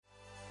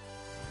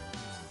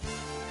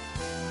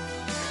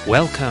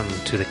Welcome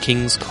to the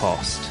King's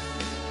Cast,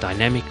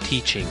 dynamic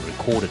teaching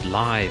recorded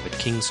live at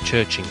King's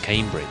Church in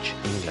Cambridge,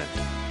 England.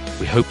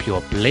 We hope you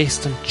are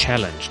blessed and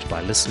challenged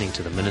by listening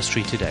to the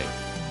ministry today.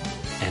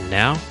 And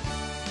now,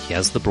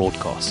 here's the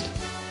broadcast.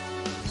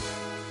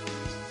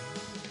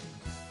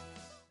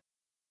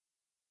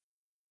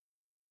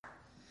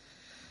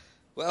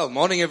 Well,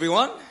 morning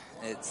everyone.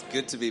 It's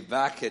good to be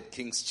back at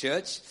King's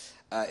Church.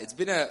 It's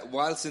been a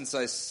while since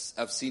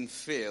I've seen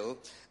Phil,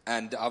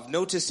 and I've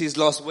noticed he's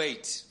lost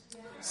weight.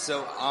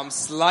 So I'm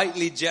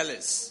slightly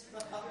jealous.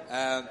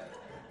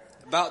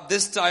 About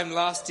this time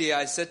last year,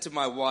 I said to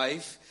my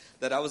wife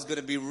that I was going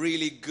to be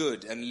really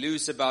good and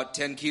lose about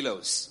 10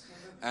 kilos.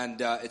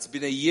 And it's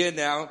been a year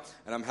now,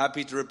 and I'm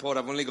happy to report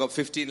I've only got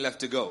 15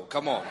 left to go.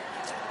 Come on.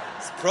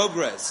 It's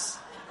progress.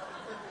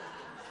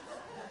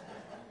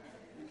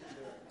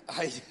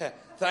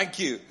 Thank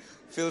you.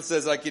 Phil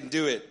says I can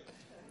do it.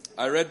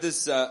 I read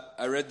this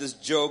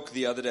joke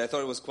the other day. I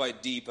thought it was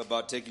quite deep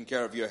about taking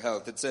care of your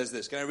health. It says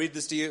this. Can I read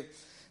this to you?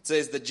 It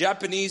says, the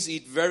Japanese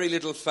eat very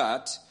little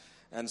fat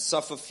and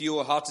suffer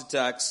fewer heart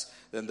attacks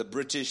than the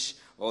British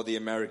or the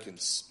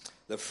Americans.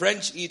 The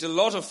French eat a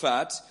lot of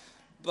fat,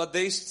 but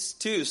they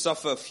too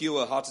suffer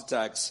fewer heart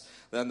attacks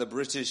than the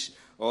British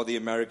or the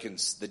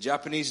Americans. The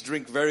Japanese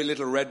drink very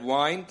little red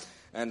wine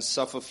and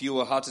suffer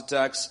fewer heart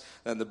attacks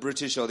than the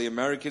British or the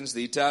Americans.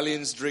 The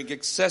Italians drink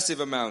excessive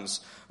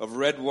amounts of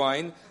red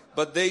wine,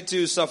 but they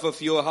too suffer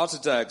fewer heart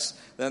attacks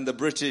than the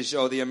British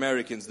or the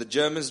Americans. The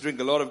Germans drink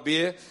a lot of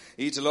beer,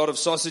 eat a lot of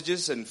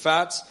sausages and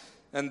fat,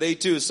 and they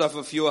too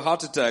suffer fewer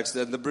heart attacks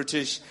than the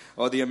British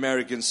or the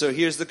Americans. So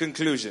here's the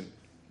conclusion.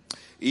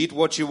 Eat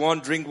what you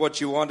want, drink what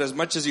you want, as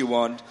much as you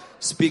want.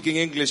 Speaking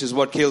English is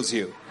what kills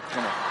you.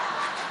 Come on.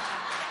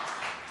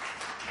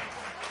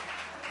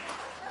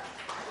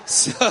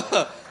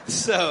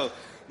 So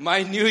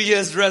my New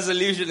Year's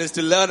resolution is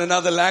to learn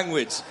another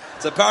language.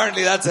 So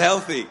apparently that's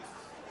healthy.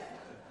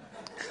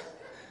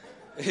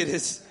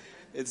 It's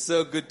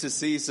so good to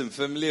see some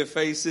familiar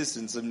faces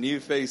and some new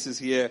faces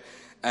here.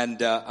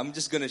 And I'm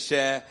just going to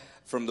share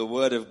from the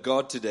Word of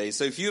God today.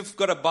 So if you've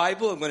got a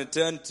Bible, I'm going to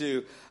turn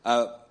to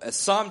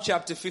Psalm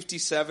chapter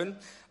 57.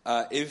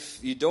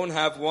 If you don't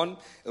have one,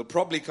 it'll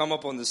probably come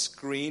up on the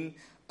screen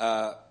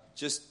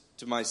just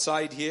to my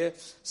side here.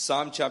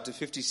 Psalm chapter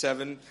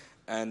 57.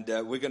 And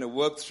we're going to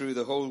work through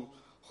the whole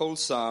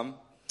psalm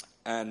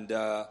and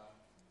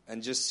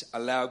just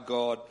allow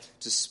God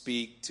to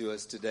speak to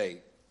us today.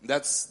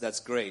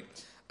 That's great.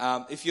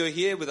 If you're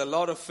here with a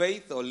lot of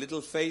faith or little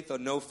faith or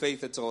no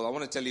faith at all, I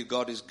want to tell you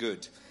God is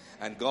good.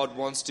 And God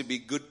wants to be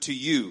good to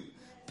you.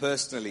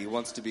 Personally, He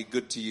wants to be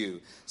good to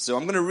you. So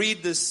I'm going to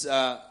read this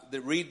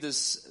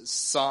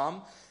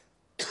psalm.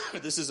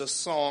 This is a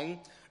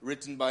song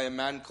written by a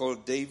man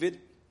called David.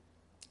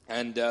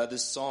 And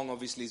this song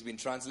obviously has been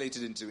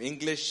translated into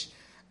English.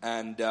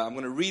 And I'm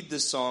going to read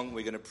this song.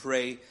 We're going to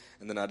pray.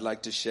 And then I'd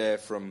like to share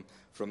from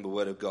the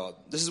Word of God.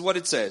 This is what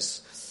it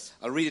says.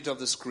 I'll read it off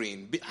the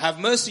screen. Have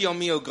mercy on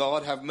me, O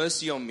God. Have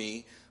mercy on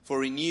me.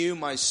 For in you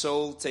my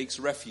soul takes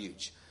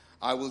refuge.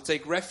 I will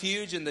take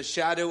refuge in the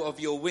shadow of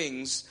your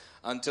wings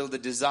until the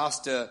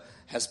disaster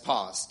has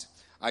passed.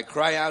 I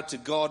cry out to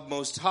God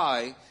Most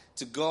High,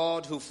 to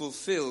God who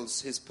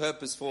fulfills His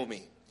purpose for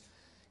me.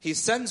 He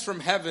sends from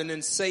heaven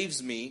and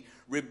saves me,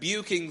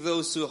 rebuking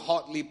those who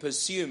hotly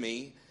pursue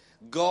me.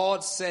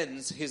 God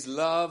sends His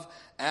love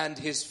and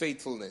His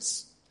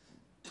faithfulness.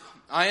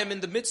 I am in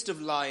the midst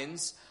of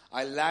lions.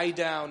 I lie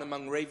down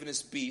among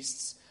ravenous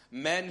beasts,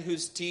 men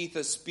whose teeth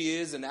are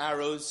spears and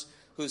arrows,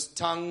 whose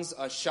tongues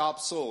are sharp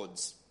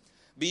swords.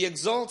 Be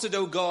exalted,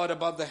 O God,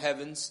 above the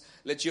heavens.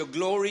 Let your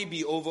glory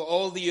be over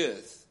all the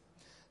earth.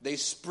 They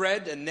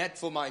spread a net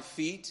for my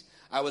feet.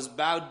 I was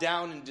bowed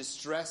down in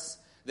distress.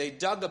 They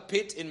dug a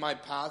pit in my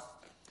path,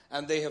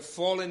 and they have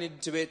fallen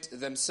into it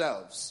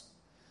themselves.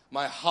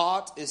 My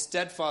heart is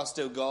steadfast,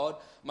 O God.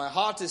 My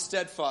heart is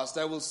steadfast.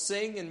 I will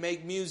sing and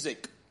make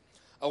music.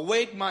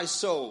 Awake, my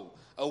soul.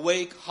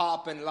 Awake,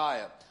 harp and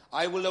lyre.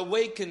 I will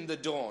awaken the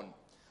dawn.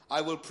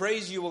 I will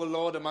praise you, O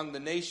Lord, among the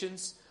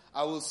nations.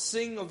 I will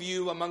sing of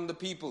you among the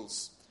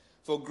peoples.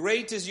 For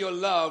great is your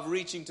love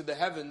reaching to the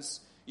heavens.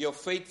 Your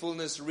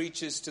faithfulness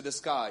reaches to the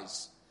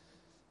skies.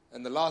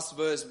 And the last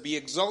verse, be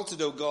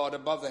exalted, O God,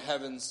 above the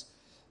heavens.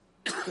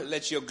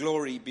 Let your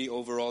glory be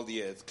over all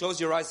the earth.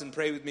 Close your eyes and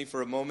pray with me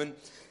for a moment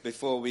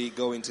before we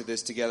go into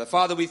this together.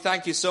 Father, we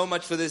thank you so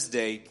much for this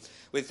day.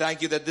 We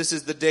thank you that this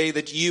is the day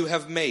that you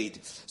have made.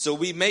 So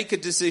we make a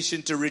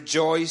decision to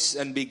rejoice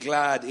and be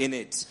glad in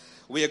it.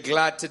 We are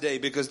glad today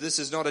because this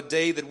is not a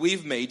day that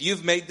we've made.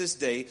 You've made this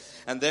day,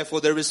 and therefore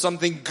there is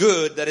something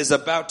good that is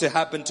about to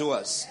happen to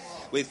us.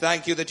 We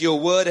thank you that your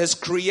word has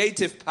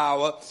creative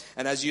power.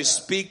 And as you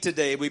speak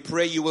today, we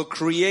pray you will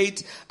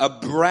create a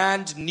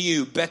brand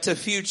new, better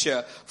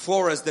future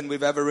for us than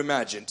we've ever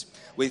imagined.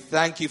 We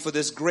thank you for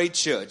this great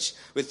church.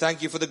 We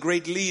thank you for the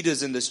great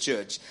leaders in this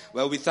church.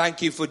 Well, we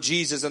thank you for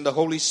Jesus and the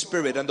Holy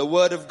Spirit and the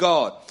Word of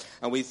God.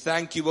 And we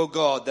thank you, oh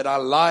God, that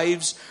our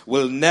lives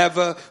will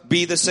never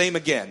be the same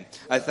again.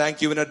 I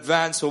thank you in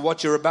advance for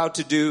what you're about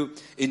to do.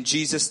 In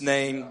Jesus'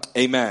 name,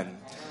 amen.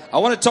 I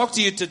want to talk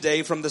to you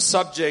today from the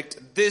subject,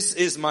 This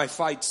is my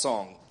fight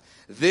song.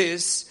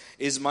 This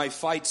is my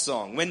fight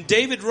song. When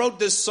David wrote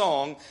this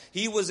song,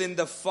 he was in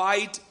the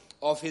fight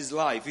of his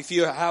life. If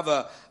you have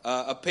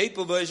a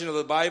paper version of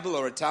the Bible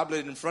or a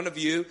tablet in front of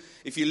you,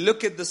 if you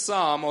look at the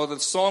psalm or the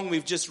song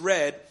we've just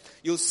read,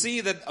 you'll see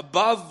that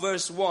above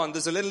verse 1,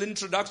 there's a little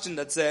introduction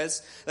that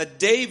says that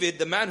David,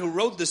 the man who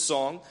wrote this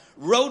song,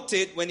 wrote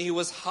it when he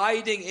was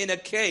hiding in a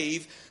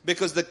cave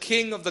because the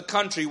king of the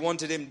country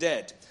wanted him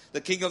dead.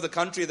 The king of the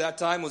country at that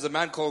time was a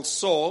man called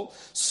Saul.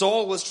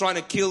 Saul was trying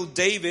to kill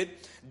David.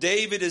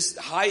 David is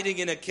hiding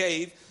in a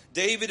cave.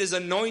 David is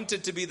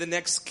anointed to be the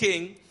next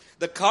king.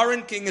 The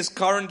current king is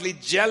currently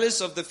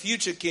jealous of the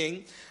future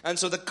king. And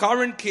so the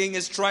current king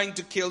is trying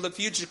to kill the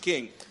future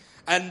king.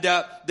 And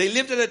they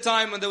lived at a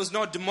time when there was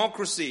no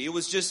democracy. It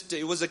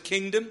was a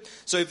kingdom.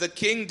 So if the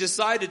king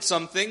decided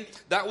something,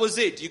 that was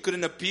it. You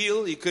couldn't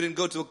appeal. You couldn't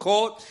go to a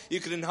court. You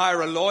couldn't hire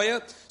a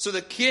lawyer. So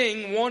the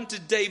king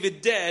wanted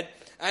David dead.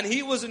 And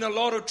he was in a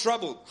lot of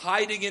trouble,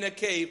 hiding in a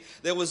cave.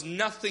 There was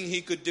nothing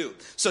he could do.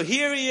 So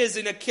here he is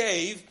in a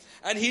cave,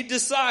 and he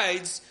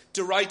decides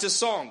to write a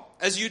song,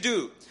 as you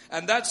do.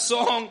 And that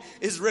song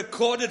is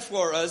recorded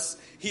for us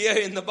here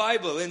in the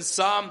Bible, in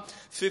Psalm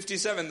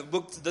 57.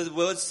 The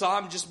word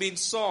Psalm just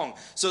means song.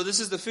 So this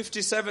is the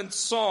 57th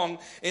song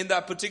in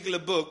that particular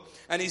book.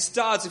 And he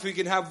starts, if we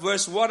can have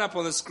verse 1 up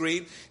on the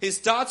screen, he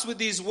starts with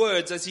these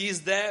words. As he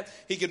is there,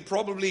 he can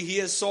probably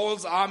hear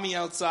Saul's army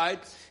outside.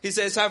 He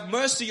says, "Have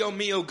mercy on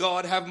me, O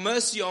God, have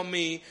mercy on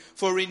me,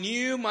 for in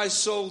you my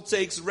soul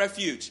takes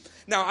refuge."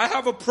 Now, I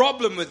have a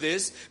problem with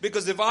this,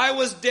 because if I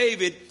was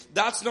David,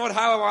 that's not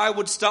how I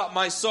would start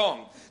my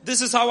song.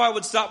 This is how I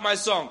would start my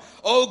song.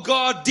 "Oh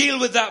God, deal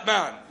with that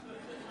man."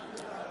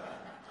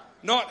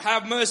 Not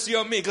 "have mercy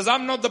on me," because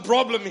I'm not the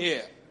problem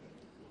here.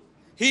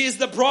 He is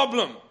the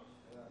problem.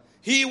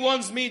 He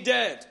wants me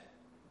dead.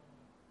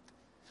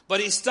 But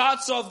he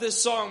starts off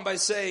this song by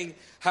saying,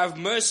 "Have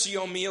mercy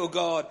on me, O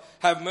God,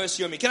 have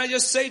mercy on me." Can I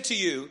just say to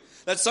you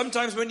that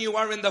sometimes when you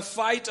are in the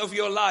fight of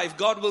your life,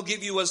 God will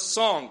give you a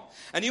song.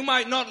 And you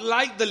might not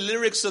like the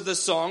lyrics of the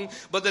song,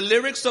 but the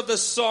lyrics of the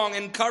song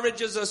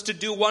encourages us to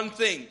do one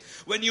thing.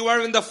 When you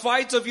are in the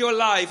fight of your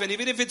life, and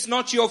even if it's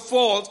not your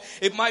fault,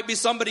 it might be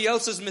somebody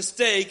else's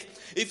mistake.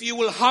 If you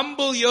will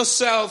humble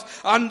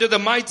yourself under the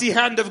mighty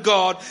hand of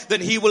God,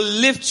 then He will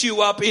lift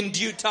you up in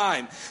due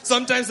time.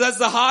 Sometimes that's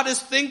the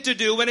hardest thing to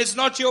do when it's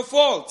not your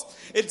fault.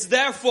 It's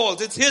their fault.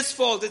 It's his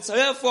fault. It's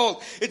her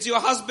fault. It's your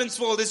husband's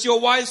fault. It's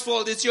your wife's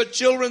fault. It's your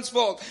children's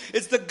fault.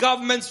 It's the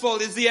government's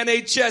fault. It's the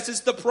NHS.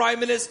 It's the Prime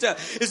Minister.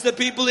 It's the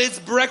people. It's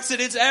Brexit.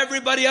 It's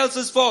everybody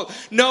else's fault.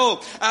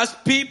 No, as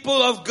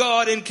people of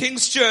God in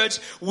King's Church,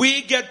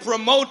 we get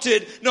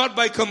promoted not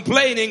by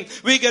complaining.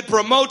 We get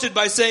promoted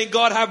by saying,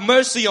 "God, have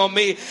mercy on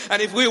me."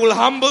 And if we will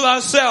humble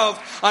ourselves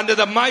under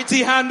the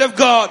mighty hand of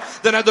God,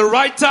 then at the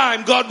right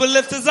time, God will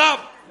lift us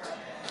up.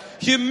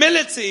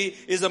 Humility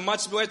is a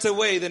much better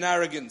way than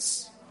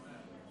arrogance.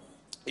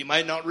 You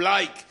might not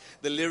like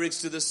the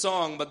lyrics to the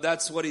song, but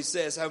that's what he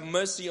says. "Have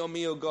mercy on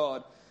me, O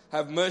God.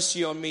 Have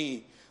mercy on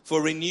me.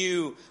 For in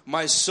you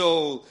my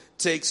soul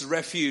takes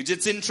refuge."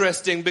 It's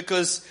interesting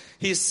because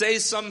he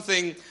says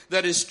something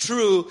that is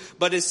true,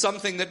 but it's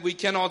something that we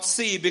cannot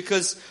see,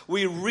 because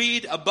we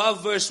read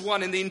above verse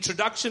 1 in the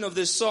introduction of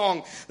this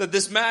song that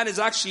this man is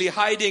actually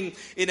hiding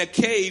in a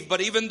cave.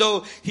 But even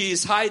though he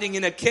is hiding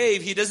in a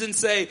cave, he doesn't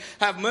say,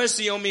 "Have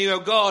mercy on me, O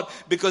God,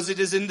 because it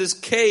is in this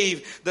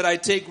cave that I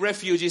take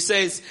refuge." He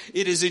says,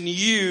 "It is in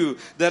you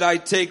that I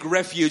take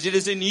refuge. It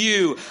is in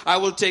you. I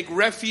will take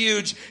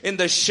refuge in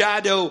the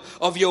shadow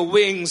of your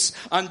wings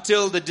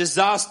until the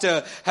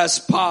disaster has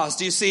passed."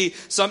 You see,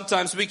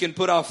 sometimes we can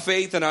put our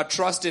faith and our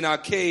trust in our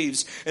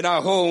caves, in our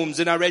homes,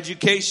 in our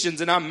educations,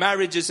 in our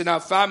marriages, in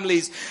our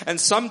families. And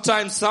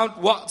sometimes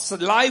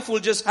life will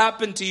just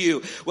happen to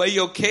you where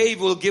your cave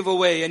will give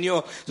away, and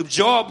your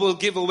job will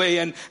give away,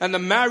 and the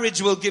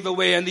marriage will give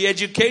away, and the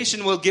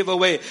education will give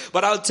away.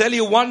 But I'll tell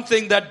you one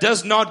thing that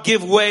does not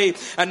give way,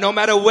 and no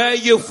matter where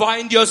you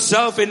find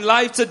yourself in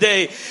life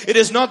today, it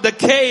is not the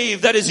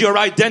cave that is your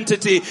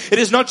identity. It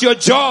is not your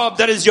job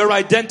that is your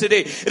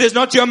identity. It is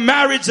not your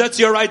marriage that's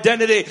your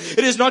identity.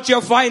 It is not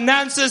your finances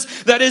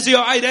that is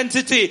your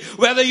identity.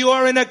 Whether you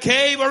are in a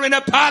cave or in a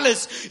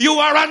palace, you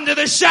are under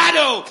the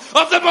shadow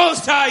of the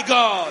Most High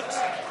God.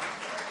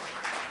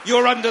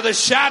 You're under the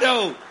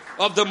shadow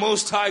of the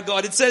Most High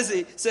God. It says,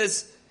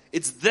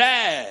 it's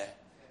there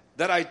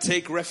that I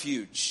take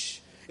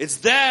refuge. It's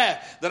there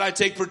that I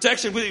take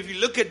protection. If you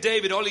look at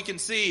David, all he can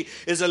see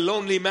is a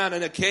lonely man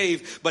in a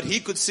cave. But he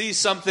could see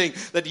something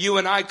that you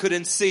and I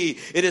couldn't see.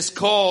 It is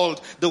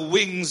called the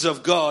wings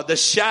of God. The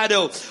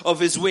shadow of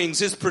his wings.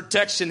 His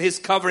protection. His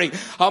covering.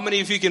 How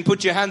many of you can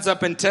put your hands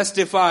up and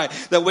testify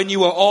that when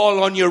you were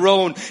all on your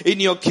own, in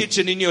your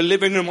kitchen, in your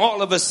living room,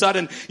 all of a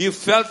sudden you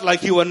felt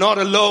like you were not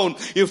alone.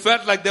 You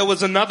felt like there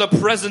was another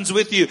presence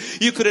with you.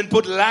 You couldn't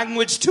put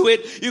language to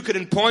it. You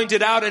couldn't point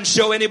it out and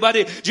show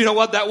anybody. Do you know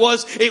what that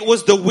was? It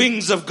was the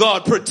wings of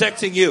God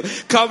protecting you,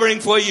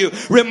 covering for you,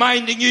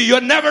 reminding you you're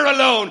never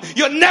alone.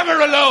 You're never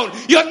alone.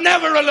 You're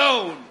never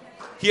alone.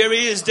 Here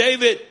he is,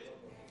 David,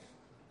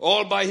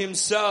 all by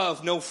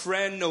himself, no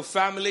friend, no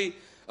family,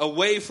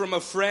 away from a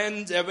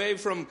friend, away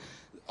from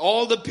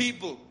all the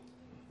people,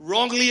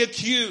 wrongly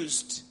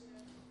accused.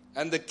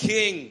 And the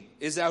king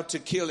is out to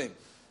kill him.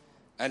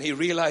 And he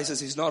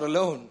realizes he's not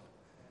alone.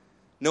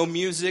 No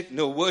music,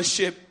 no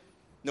worship,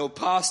 no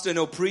pastor,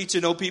 no preacher,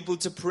 no people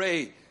to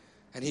pray.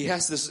 And he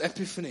has this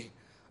epiphany.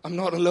 I'm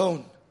not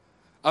alone.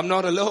 I'm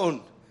not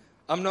alone.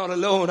 I'm not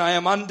alone. I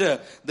am under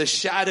the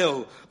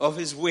shadow of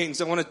his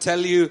wings. I want to tell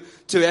you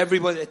to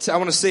everybody, I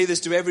want to say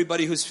this to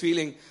everybody who's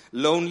feeling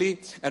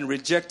lonely and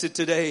rejected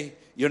today.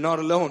 You're not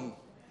alone.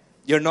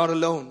 You're not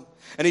alone.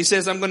 And he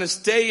says, I'm going to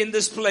stay in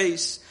this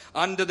place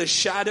under the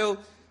shadow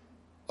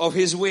of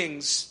his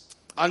wings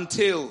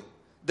until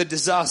the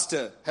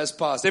disaster has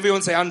passed.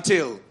 Everyone say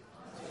until.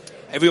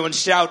 Everyone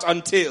shout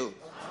until.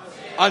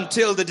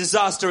 Until the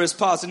disaster has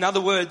passed. In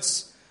other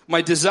words,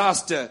 my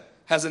disaster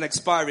has an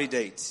expiry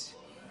date.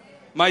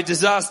 My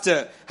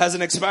disaster has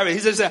an expiry.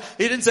 He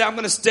didn't say I'm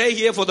going to stay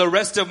here for the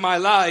rest of my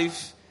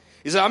life.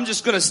 He said I'm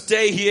just going to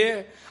stay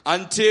here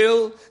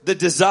until the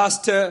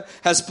disaster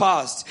has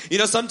passed. You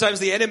know, sometimes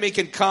the enemy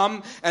can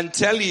come and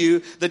tell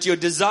you that your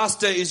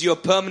disaster is your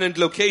permanent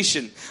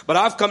location. But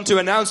I've come to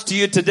announce to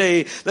you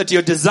today that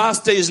your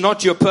disaster is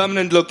not your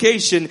permanent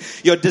location.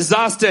 Your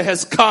disaster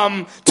has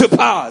come to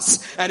pass.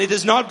 And it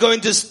is not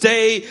going to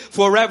stay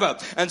forever.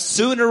 And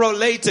sooner or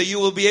later you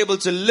will be able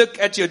to look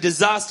at your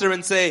disaster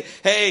and say,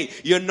 hey,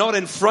 you're not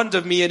in front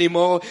of me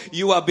anymore.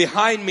 You are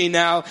behind me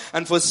now.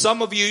 And for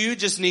some of you, you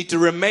just need to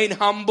remain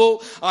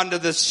humble under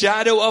the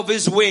shadow of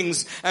his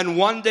wings, and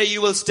one day you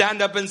will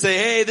stand up and say,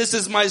 hey, this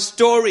is my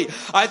story.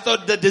 I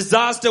thought the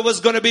disaster was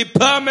going to be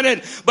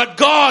permanent, but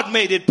God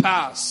made it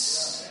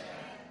pass.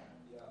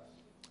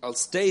 I'll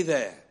stay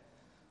there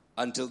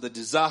until the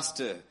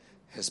disaster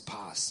has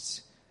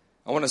passed.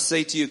 I want to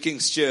say to you,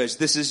 King's Church,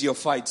 this is your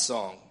fight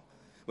song.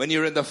 When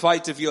you're in the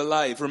fight of your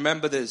life,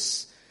 remember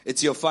this.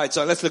 It's your fight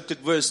song. Let's look at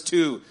verse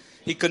 2.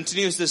 He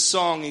continues this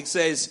song. He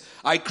says,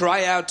 I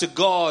cry out to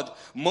God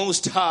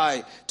most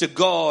high, to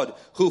God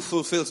who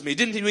fulfills me.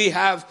 Didn't we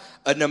have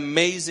an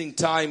amazing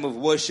time of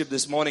worship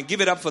this morning?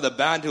 Give it up for the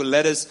band who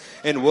led us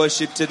in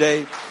worship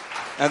today.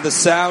 And the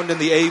sound and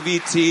the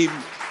AV team.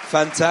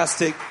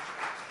 Fantastic.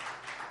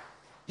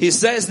 He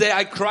says there,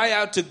 I cry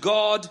out to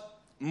God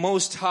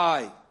most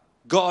high.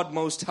 God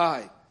most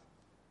high.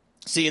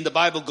 See, in the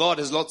Bible, God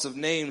has lots of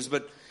names,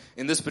 but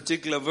in this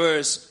particular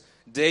verse,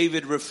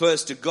 David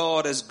refers to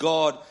God as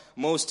God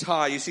most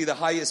high. You see, the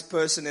highest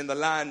person in the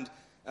land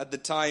at the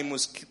time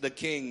was the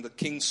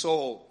King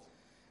Saul.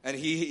 And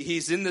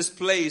he's in this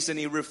place and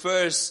he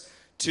refers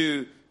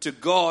to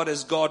God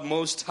as God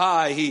most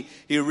high. He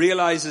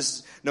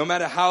realizes no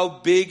matter how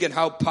big and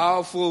how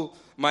powerful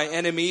my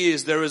enemy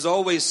is, there is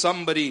always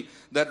somebody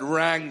that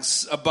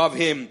ranks above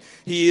him.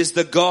 He is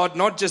the God,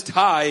 not just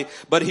high,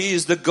 but he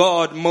is the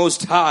God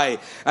most high.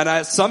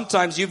 And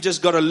sometimes you've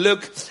just got to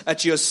look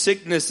at your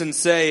sickness and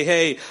say,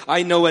 hey,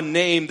 I know a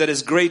name that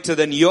is greater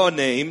than your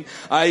name.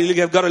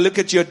 You've got to look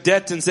at your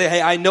debt and say,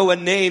 hey, I know a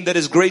name that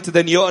is greater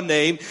than your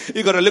name.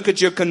 You've got to look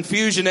at your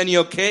confusion and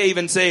your cave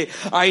and say,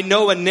 I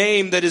know a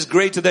name that is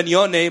greater than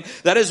your name.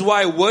 That is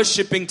why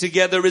worshiping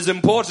together is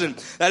important.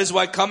 That is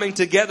why coming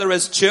together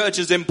as church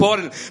is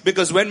important.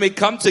 Because when we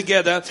come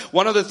together,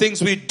 one of the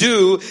things we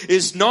do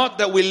is not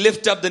that we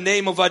lift up the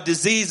name of our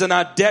disease and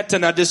our debt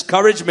and our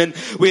discouragement.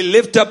 We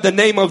lift up the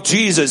name of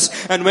Jesus.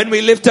 And when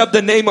we lift up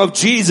the name of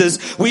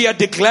Jesus, we are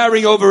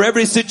declaring over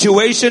every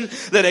situation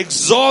that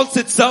exalts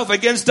itself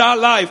against our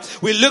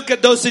life. We look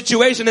at those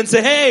situations and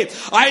say, hey,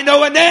 I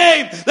know a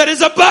name that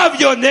is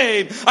above your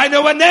name. I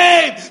know a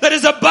name that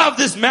is above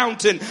this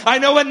mountain. I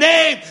know a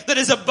name that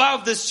is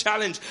above this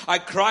challenge. I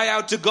cry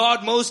out to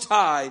God most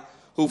high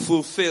who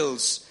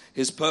fulfills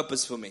his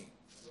purpose for me.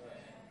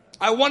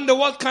 I wonder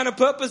what kind of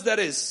purpose that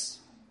is.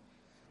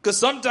 Because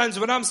sometimes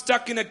when I'm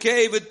stuck in a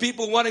cave with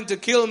people wanting to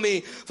kill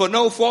me for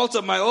no fault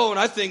of my own,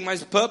 I think my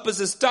purpose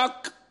is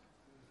stuck.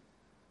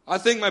 I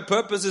think my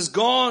purpose is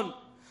gone.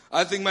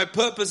 I think my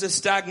purpose is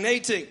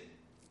stagnating.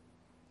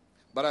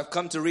 But I've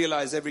come to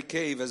realize every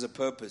cave has a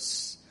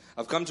purpose.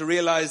 I've come to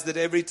realize that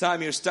every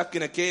time you're stuck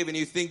in a cave and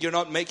you think you're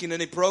not making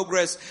any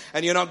progress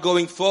and you're not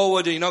going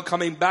forward and you're not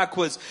coming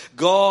backwards,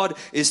 God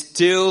is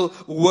still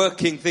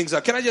working things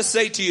out. Can I just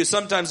say to you,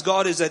 sometimes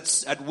God is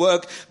at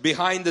work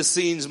behind the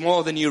scenes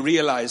more than you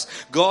realize.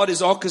 God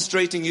is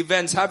orchestrating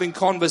events, having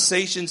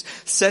conversations,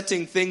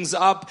 setting things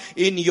up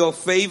in your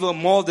favor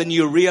more than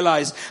you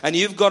realize. And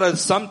you've got to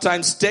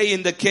sometimes stay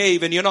in the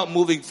cave and you're not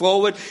moving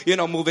forward, you're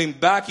not moving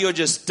back, you're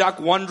just stuck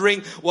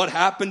wondering what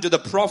happened to the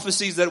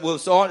prophecies that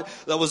was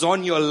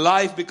on your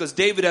life, because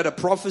David had a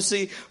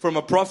prophecy from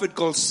a prophet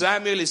called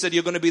Samuel. He said,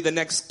 you're going to be the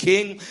next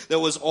king. There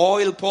was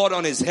oil poured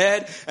on his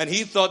head and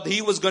he thought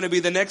he was going to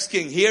be the next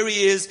king. Here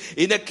he is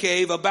in a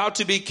cave about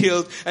to be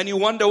killed, and you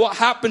wonder what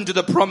happened to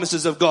the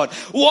promises of God.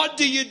 What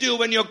do you do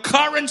when your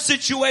current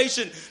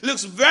situation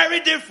looks very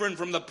different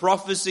from the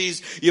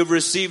prophecies you've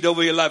received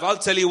over your life? I'll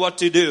tell you what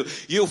to do.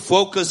 You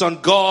focus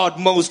on God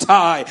Most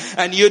High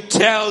and you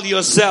tell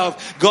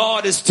yourself,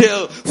 God is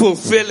still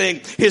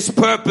fulfilling His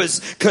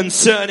purpose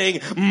concerning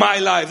my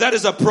life. That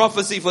is a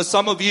prophecy for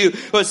some of you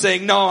who are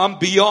saying, no, I'm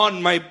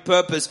beyond my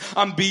purpose.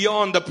 I'm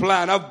beyond the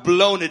plan. I've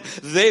blown it.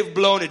 They've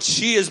blown it.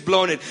 She has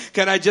blown it.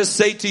 Can I just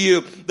say to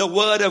you, the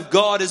word of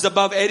God is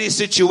above any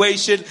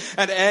situation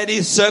and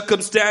any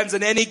circumstance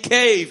and any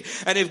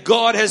cave. And if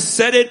God has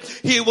said it,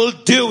 He will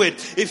do it.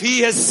 If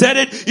He has said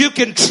it, you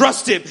can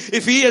trust Him.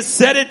 If He has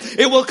said it,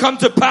 it will come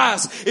to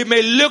pass. It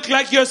may look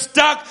like you're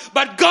stuck,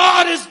 but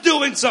God is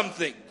doing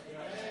something.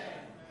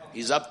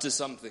 He's up to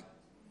something.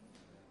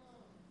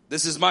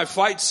 This is my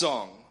fight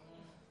song.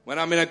 When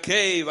I'm in a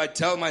cave, I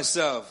tell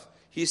myself,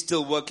 He's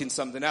still working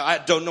something out. I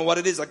don't know what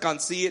it is. I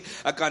can't see it.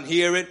 I can't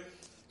hear it.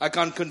 I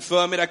can't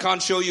confirm it. I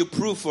can't show you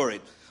proof for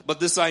it. But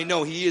this I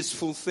know, He is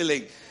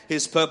fulfilling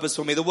His purpose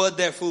for me. The word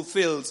there,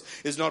 fulfills,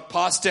 is not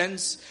past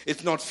tense.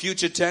 It's not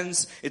future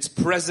tense. It's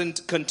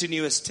present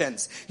continuous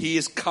tense. He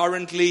is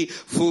currently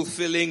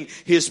fulfilling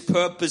His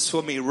purpose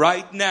for me.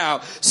 Right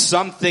now,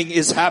 something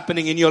is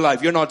happening in your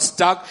life. You're not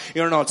stuck.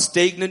 You're not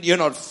stagnant. You're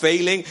not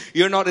failing.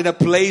 You're not in a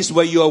place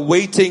where you are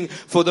waiting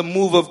for the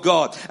move of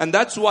God. And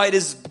that's why it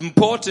is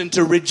important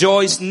to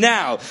rejoice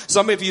now.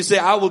 Some of you say,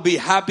 I will be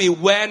happy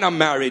when I'm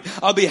married.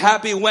 I'll be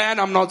happy when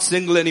I'm not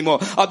single anymore.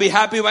 I'll be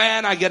happy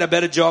when I get a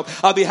better job.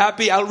 I'll be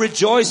happy. I'll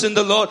rejoice in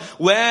the Lord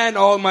when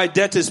all my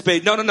debt is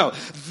paid. No.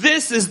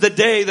 This is the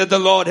day that the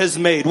Lord has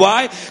made.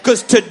 Why?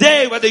 Because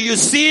today, whether you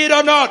see it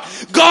or not,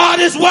 God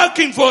is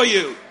working for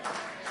you.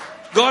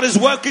 God is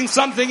working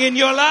something in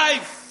your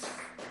life.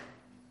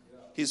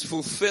 He's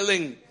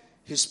fulfilling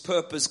His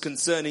purpose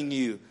concerning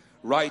you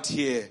right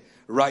here,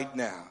 right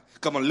now.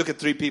 Come on, look at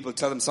 3 people.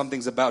 Tell them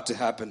something's about to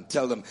happen.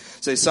 Tell them.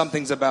 Say,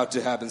 something's about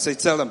to happen. Say,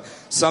 tell them,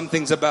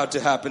 something's about to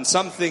happen.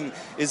 Something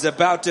is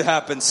about to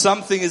happen.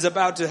 Something is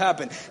about to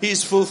happen.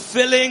 He's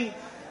fulfilling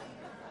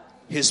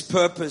His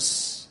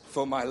purpose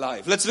for my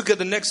life. Let's look at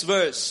the next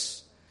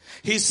verse.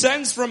 He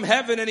sends from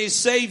heaven and He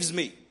saves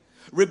me,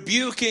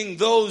 rebuking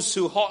those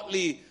who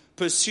hotly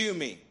pursue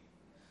me.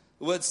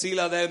 The word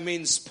Selah there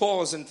means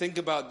pause and think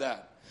about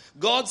that.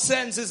 God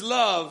sends His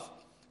love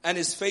and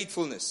His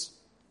faithfulness.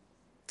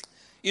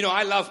 You know,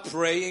 I love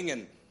praying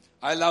and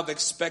I love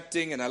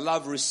expecting and I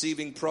love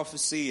receiving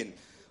prophecy. And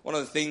one of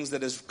the things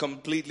that has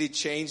completely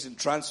changed and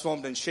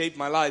transformed and shaped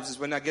my life is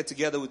when I get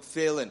together with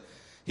Phil and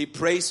he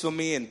prays for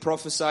me and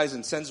prophesies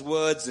and sends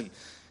words.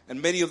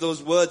 And many of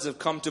those words have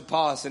come to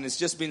pass, and it's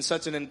just been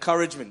such an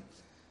encouragement.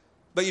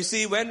 But you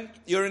see, when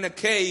you're in a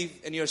cave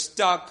and you're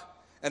stuck,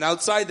 and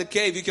outside the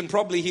cave you can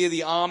probably hear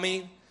the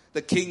army.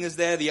 The king is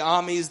there, the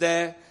army is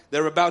there.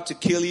 They're about to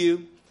kill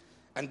you.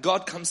 And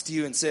God comes to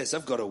you and says,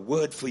 I've got a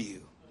word for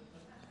you.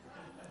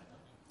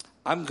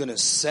 I'm going to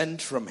send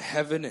from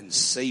heaven and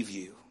save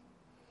you.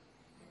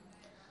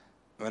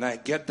 When I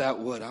get that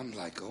word, I'm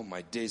like, oh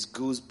my days,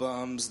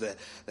 goosebumps,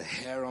 the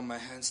hair on my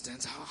hand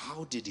stands.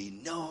 How did He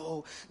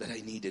know that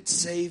I needed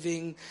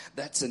saving?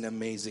 That's an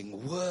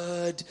amazing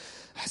word.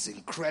 That's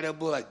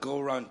incredible. I go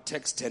around,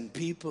 text 10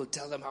 people,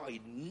 tell them how I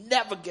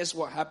never guess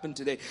what happened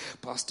today.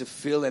 Pastor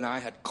Phil and I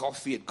had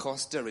coffee at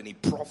Costa and he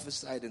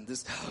prophesied and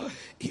this.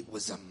 It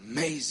was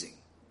amazing.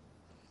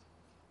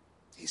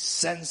 He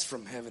sends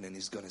from heaven and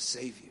He's going to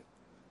save you.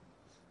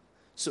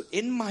 So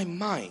in my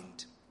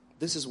mind,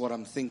 this is what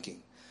I'm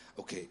thinking.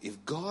 Okay,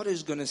 if God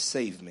is going to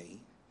save me,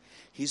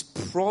 He's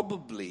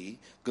probably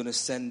going to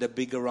send a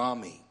bigger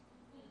army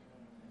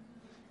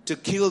to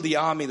kill the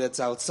army that's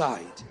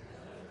outside.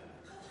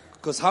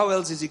 Because how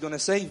else is He going to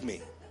save me?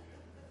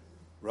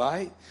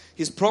 Right?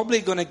 He's probably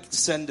going to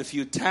send a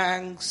few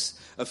tanks,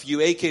 a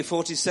few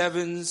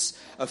AK-47s,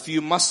 a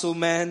few muscle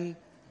men.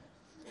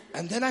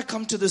 And then I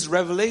come to this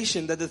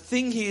revelation that the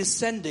thing He is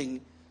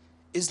sending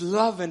is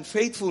love and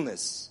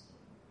faithfulness.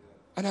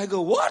 And I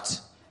go, what?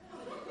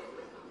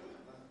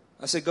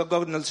 I said, God,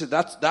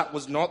 that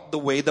was not the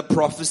way the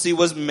prophecy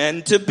was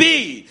meant to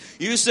be.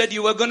 You said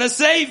you were going to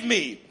save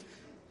me.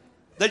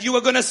 That you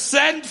were going to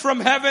send from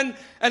heaven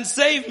and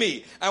save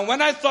me. And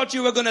when I thought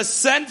you were going to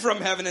send from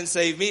heaven and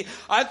save me,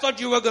 I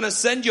thought you were going to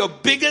send your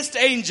biggest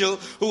angel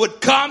who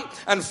would come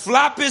and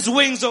flap his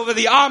wings over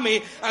the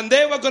army and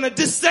they were going to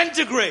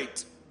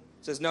disintegrate.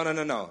 Says, no.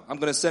 I'm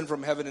going to send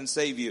from heaven and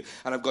save you.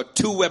 And I've got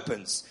two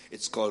weapons.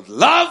 It's called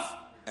love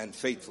and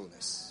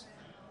faithfulness.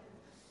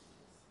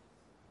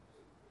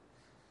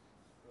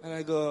 And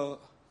I go,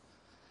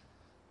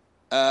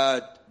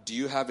 do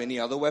you have any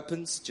other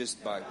weapons?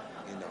 Just by,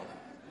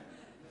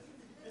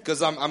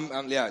 Because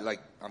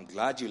I'm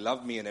glad you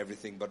love me and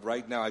everything, but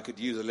right now I could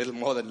use a little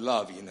more than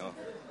love,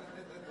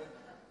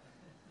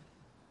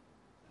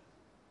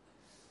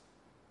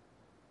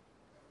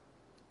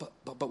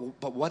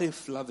 But what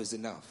if love is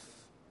enough?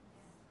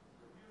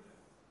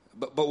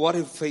 But what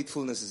if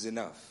faithfulness is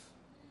enough?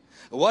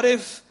 What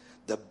if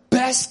the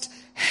best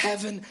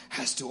heaven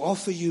has to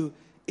offer you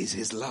is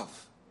His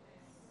love?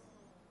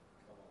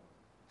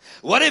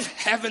 What if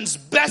heaven's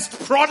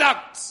best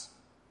product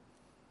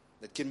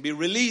that can be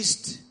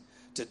released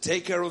to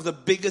take care of the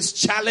biggest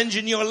challenge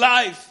in your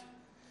life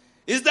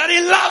is that He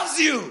loves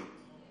you?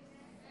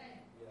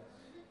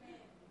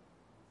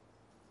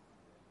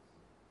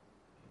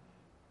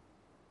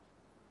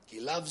 He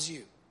loves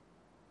you.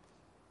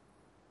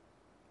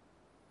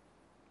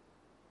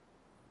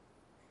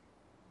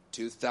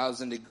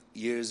 2,000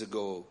 years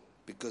ago,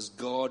 because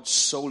God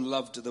so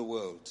loved the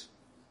world,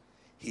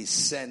 He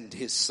sent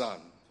His Son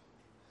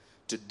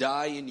to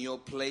die in your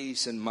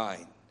place and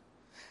mine.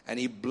 And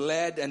He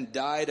bled and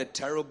died a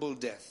terrible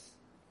death.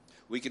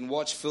 We can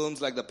watch films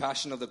like The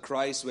Passion of the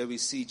Christ where we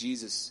see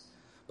Jesus.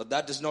 But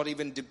that does not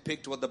even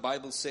depict what the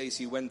Bible says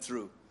He went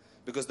through.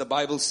 Because the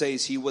Bible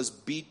says He was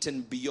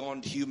beaten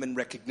beyond human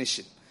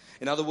recognition.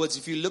 In other words,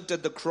 if you looked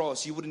at the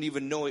cross, you wouldn't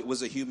even know it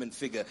was a human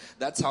figure.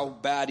 That's how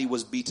bad He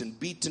was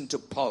beaten to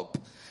pulp.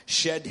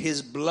 Shed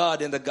His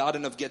blood in the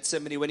Garden of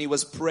Gethsemane when He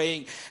was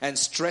praying, and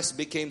stress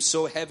became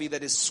so heavy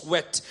that His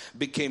sweat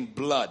became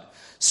blood.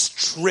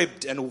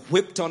 Stripped and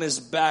whipped on His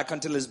back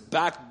until His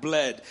back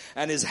bled,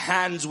 and His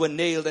hands were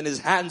nailed and His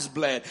hands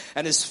bled,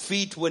 and His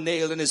feet were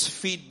nailed and His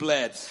feet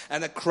bled,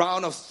 and a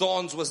crown of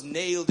thorns was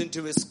nailed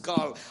into His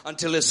skull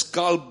until His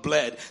skull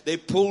bled. They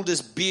pulled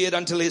His beard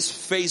until His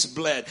face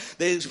bled.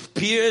 They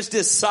pierced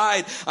His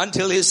side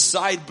until His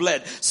side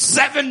bled.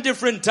 7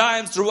 different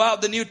times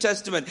throughout the New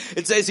Testament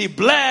it says He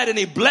bled and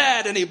He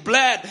bled and He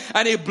bled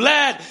and He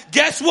bled.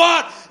 Guess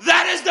what?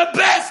 That is the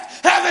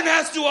best heaven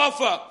has to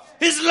offer.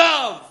 His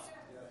love.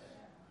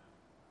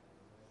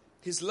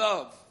 His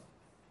love.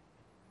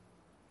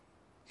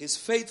 His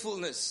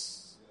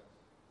faithfulness.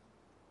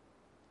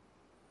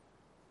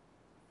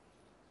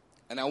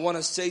 And I want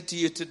to say to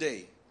you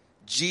today,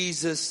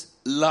 Jesus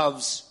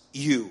loves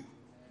you.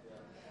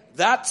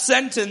 That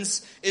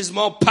sentence is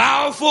more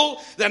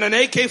powerful than an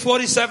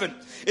AK-47.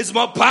 It's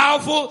more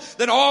powerful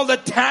than all the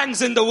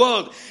tanks in the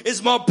world.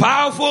 It's more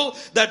powerful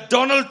than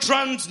Donald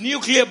Trump's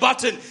nuclear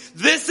button.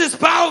 This is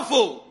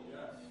powerful.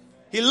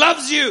 He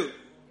loves you.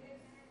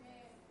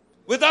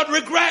 Without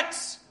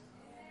regrets.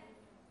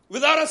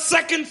 Without a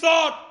second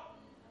thought.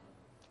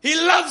 He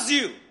loves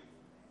you.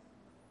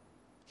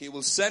 He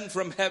will send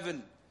from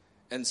heaven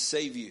and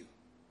save you.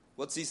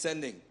 What's He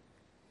sending?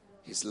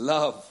 His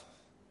love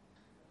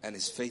and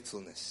His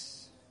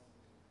faithfulness.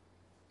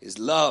 His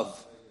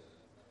love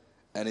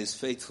and His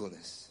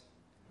faithfulness.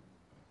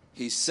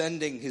 He's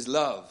sending His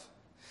love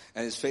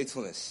and His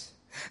faithfulness.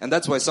 And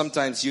that's why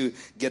sometimes you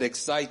get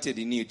excited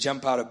and you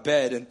jump out of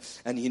bed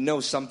and you know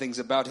something's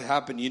about to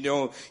happen. You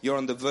know you're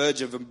on the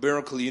verge of a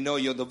miracle. You know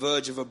you're on the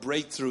verge of a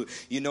breakthrough.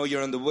 You know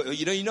you're on the,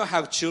 you know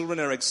how children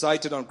are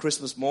excited on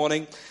Christmas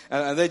morning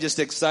and they're just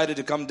excited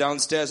to come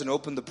downstairs and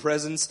open the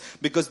presents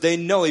because they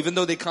know, even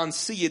though they can't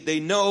see it, they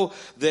know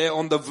they're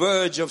on the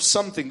verge of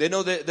something. They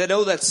know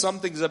that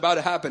something's about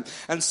to happen.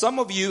 And some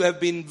of you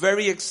have been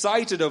very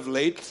excited of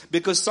late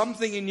because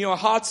something in your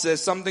heart says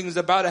something's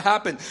about to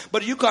happen,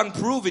 but you can't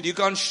prove it. You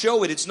can't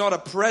show it. It's not a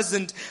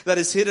present that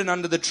is hidden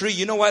under the tree.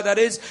 You know why that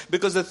is?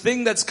 Because the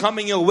thing that's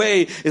coming your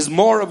way is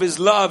more of His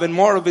love and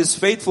more of His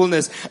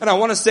faithfulness. And I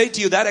want to say to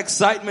you, that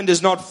excitement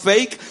is not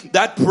fake.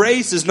 That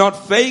praise is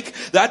not fake.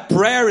 That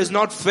prayer is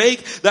not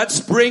fake. That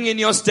spring in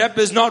your step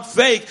is not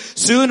fake.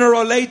 Sooner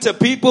or later,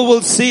 people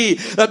will see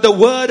that the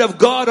word of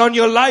God on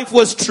your life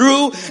was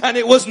true and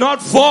it was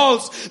not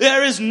false.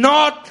 There is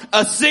not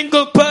a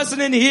single person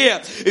in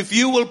here. If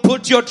you will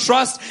put your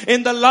trust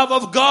in the love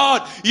of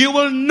God, you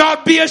will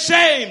not be ashamed.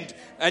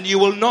 And you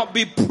will not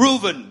be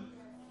proven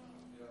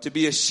to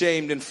be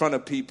ashamed in front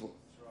of people.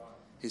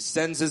 He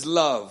sends His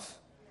love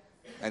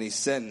and He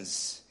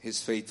sends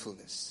His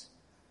faithfulness.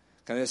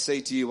 Can I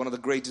say to you, one of the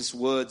greatest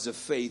words of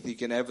faith you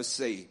can ever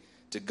say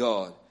to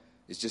God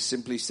is just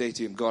simply say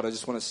to Him, God, I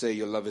just want to say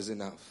your love is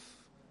enough.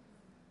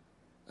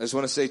 I just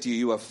want to say to you,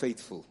 you are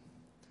faithful.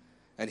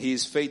 And He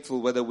is faithful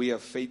whether we are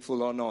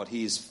faithful or not.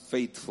 He is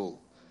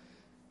faithful.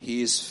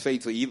 He is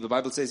faithful. The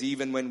Bible says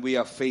even when we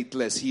are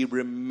faithless, He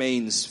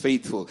remains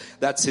faithful.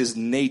 That's His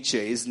nature.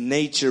 His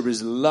nature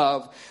is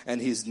love and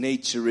His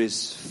nature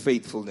is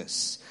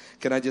faithfulness.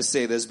 Can I just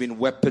say there's been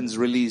weapons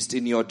released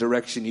in your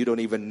direction you don't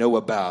even know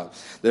about.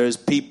 There's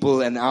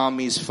people and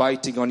armies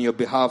fighting on your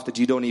behalf that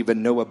you don't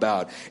even know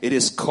about. It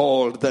is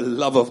called the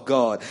love of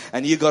God.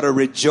 And you got to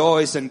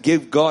rejoice and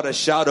give God a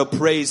shout of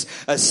praise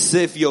as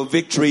if your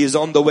victory is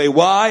on the way.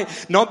 Why?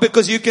 Not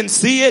because you can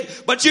see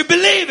it, but you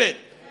believe it.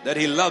 That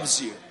He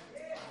loves you.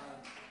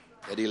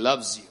 That He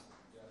loves you.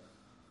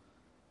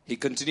 He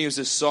continues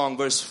this song,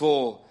 verse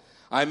 4.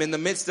 I'm in the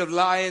midst of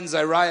lions,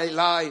 I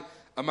lie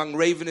among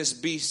ravenous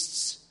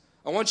beasts.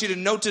 I want you to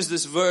notice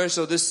this verse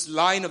or this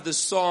line of this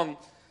song.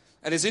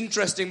 And it's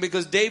interesting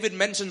because David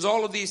mentions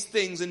all of these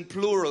things in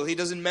plural. He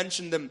doesn't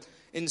mention them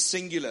in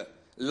singular.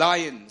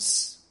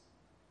 Lions,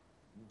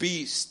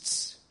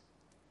 beasts,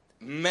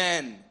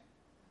 men,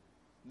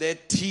 their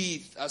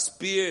teeth are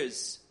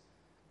spears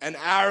and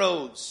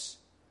arrows,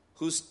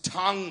 whose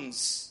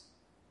tongues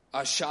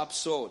are sharp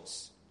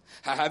swords.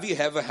 Have you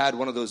ever had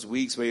one of those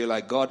weeks where you're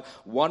like, God,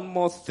 one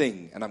more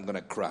thing and I'm going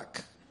to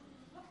crack?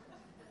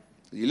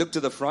 You look to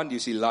the front, you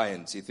see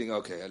lions. You think,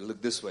 okay, I'll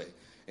look this way.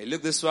 And you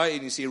look this way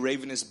and you see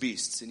ravenous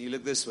beasts. And you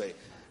look this way.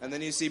 And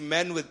then you see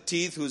men with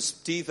teeth whose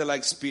teeth are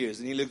like spears.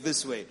 And you look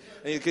this way.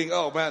 And you think,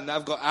 oh man,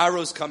 I've got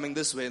arrows coming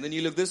this way. And then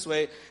you look this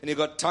way and you've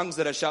got tongues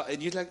that are sharp.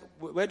 And you're like,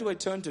 where do I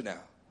turn to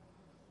now?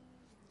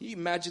 You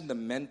imagine the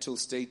mental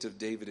state of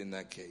David in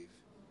that cave.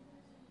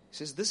 He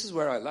says, this is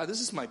where I lie.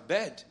 This is my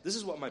bed. This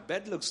is what my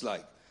bed looks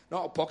like.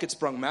 Not a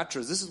pocket-sprung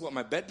mattress. This is what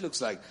my bed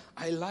looks like.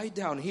 I lie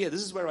down here.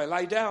 This is where I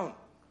lie down.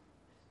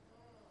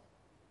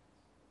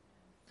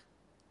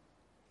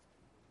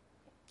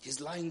 He's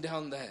lying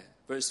down there.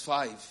 Verse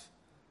 5.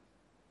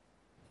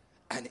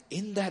 And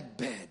in that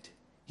bed,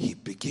 he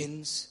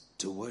begins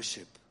to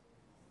worship.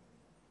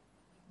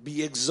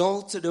 Be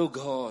exalted, O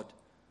God,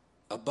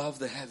 above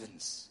the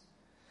heavens.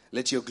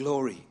 Let your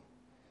glory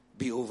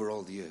be over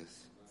all the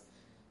earth.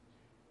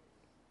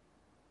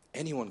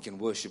 Anyone can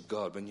worship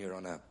God when you're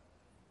on a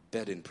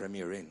bed in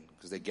Premier Inn,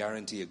 because they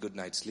guarantee a good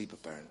night's sleep,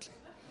 apparently.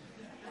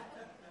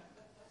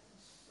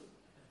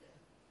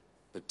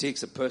 But it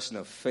takes a person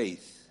of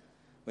faith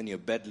when your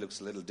bed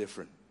looks a little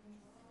different.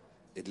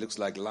 It looks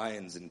like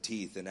lions and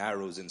teeth and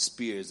arrows and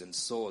spears and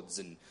swords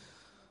and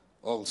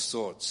all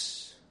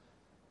sorts.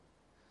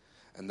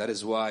 And that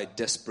is why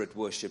desperate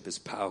worship is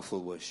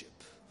powerful worship.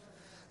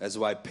 That's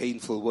why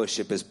painful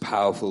worship is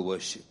powerful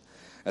worship.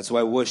 That's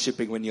why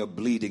worshiping when you're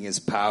bleeding is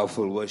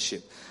powerful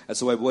worship.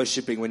 That's why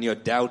worshiping when you're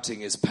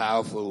doubting is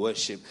powerful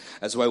worship.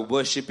 That's why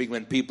worshiping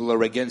when people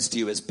are against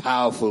you is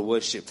powerful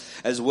worship.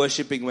 As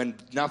worshiping when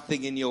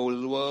nothing in your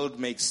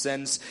world makes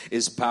sense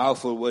is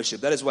powerful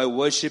worship. That is why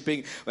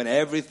worshiping when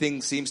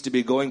everything seems to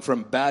be going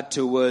from bad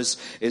to worse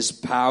is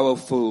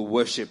powerful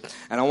worship.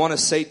 And I want to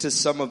say to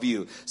some of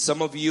you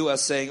are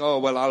saying, oh,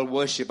 well, I'll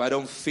worship. I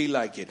don't feel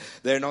like it.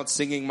 They're not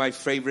singing my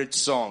favorite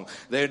song.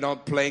 They're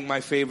not playing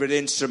my favorite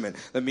instrument.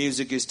 The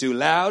music is too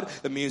loud.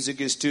 The music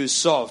is too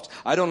soft.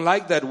 I don't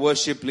like that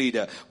worship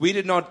leader. We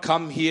did not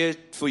come here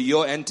for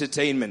your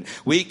entertainment.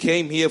 We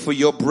came here for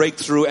your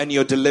breakthrough and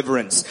your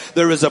deliverance.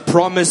 There is a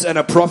promise and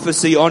a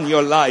prophecy on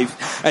your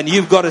life, and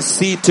you've got to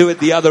see to it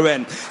the other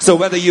end. So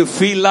whether you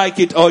feel like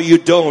it or you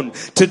don't,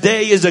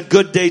 today is a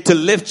good day to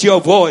lift your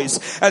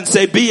voice and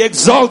say, be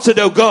exalted,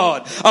 O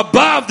God,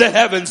 above the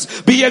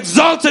heavens. Be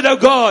exalted, O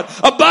God,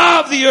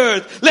 above the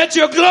earth. Let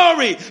your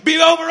glory be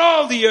over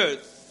all the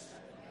earth.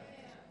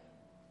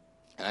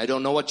 And I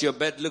don't know what your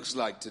bed looks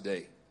like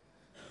today.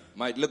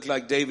 Might look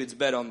like David's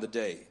bed on the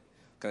day.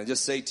 Can I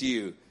just say to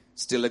you,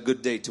 still a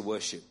good day to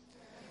worship.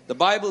 The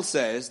Bible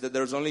says that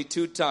there's only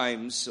 2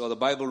 times, or the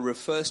Bible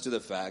refers to the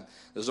fact,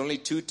 there's only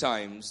 2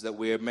 times that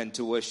we're meant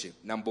to worship.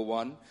 Number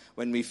 1,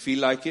 when we feel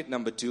like it.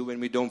 Number 2, when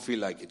we don't feel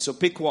like it. So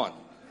pick one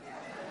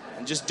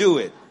and just do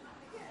it.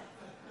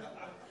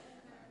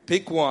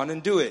 Pick one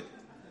and do it.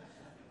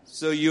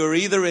 So you're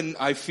either in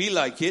I feel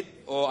like it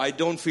or I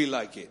don't feel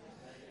like it.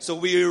 So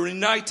we are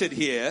united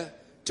here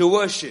to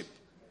worship.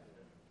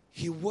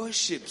 He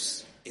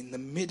worships in the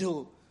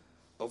middle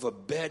of a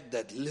bed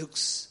that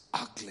looks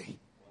ugly,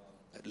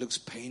 that looks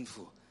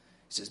painful.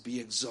 He says, be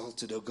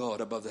exalted, O God,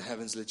 above the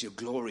heavens. Let your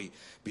glory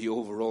be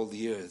over all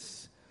the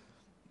earth.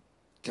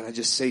 Can I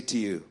just say to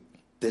you,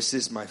 this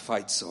is my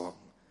fight song.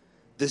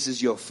 This is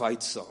your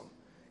fight song.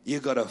 You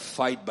got to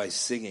fight by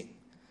singing.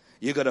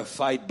 You got to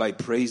fight by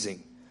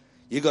praising.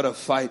 You got to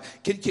fight.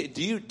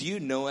 Do you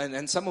know,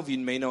 and some of you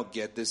may not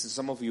get this, and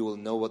some of you will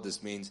know what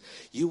this means.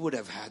 You would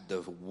have had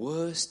the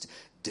worst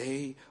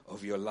day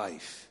of your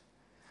life.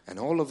 And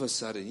all of a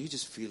sudden, you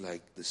just feel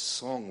like the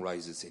song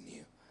rises in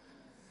you.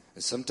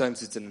 And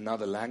sometimes it's in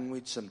another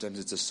language. Sometimes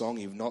it's a song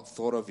you've not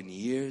thought of in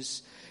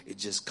years. It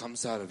just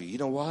comes out of you. You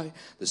know why?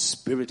 The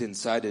spirit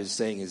inside is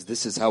saying,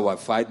 this is how I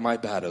fight my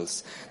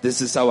battles. This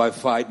is how I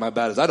fight my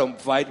battles. I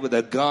don't fight with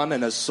a gun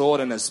and a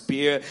sword and a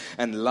spear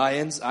and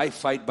lions. I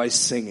fight by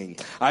singing.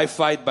 I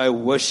fight by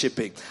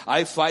worshiping.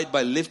 I fight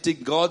by lifting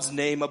God's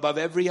name above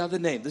every other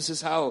name. This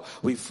is how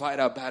we fight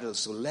our battles.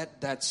 So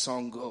let that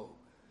song go.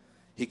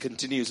 He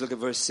continues. Look at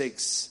verse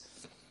 6.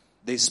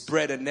 They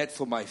spread a net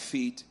for my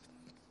feet.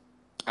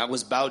 I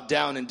was bowed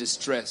down in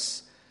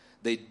distress.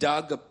 They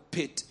dug a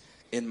pit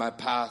in my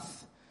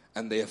path,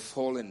 and they have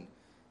fallen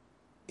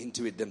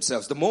into it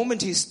themselves. The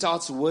moment he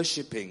starts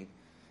worshiping,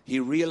 he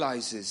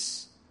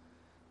realizes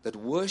that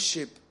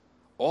worship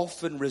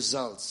often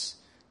results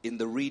in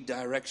the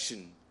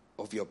redirection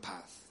of your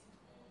path.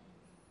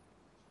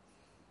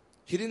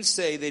 He didn't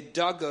say they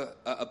dug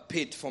a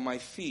pit for my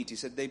feet. He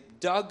said they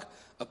dug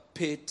a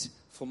pit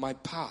for my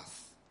path.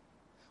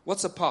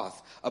 What's a path?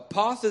 A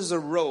path is a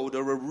road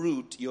or a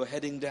route you're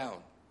heading down.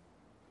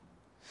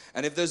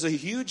 And if there's a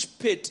huge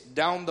pit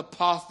down the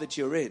path that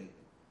you're in,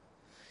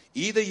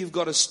 either you've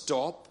got to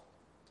stop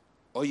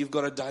or you've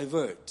got to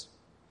divert.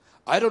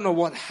 I don't know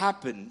what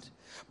happened,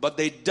 but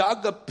they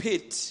dug a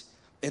pit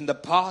in the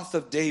path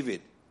of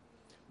David,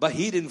 but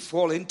he didn't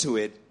fall into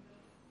it.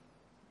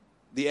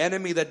 The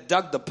enemy that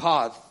dug the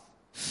path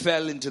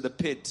fell into the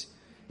pit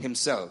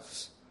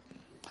himself.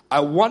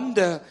 I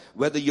wonder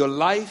whether your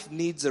life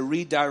needs a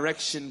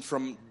redirection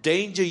from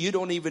danger you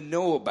don't even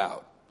know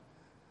about.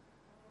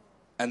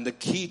 And the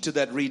key to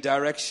that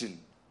redirection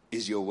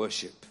is your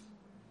worship.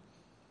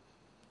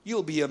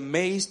 You'll be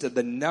amazed at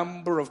the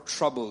number of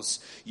troubles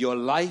your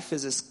life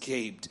has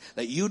escaped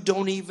that you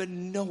don't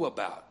even know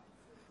about.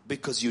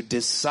 Because you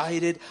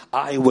decided,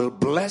 I will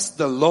bless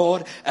the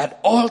Lord at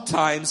all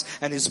times,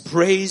 and His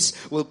praise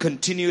will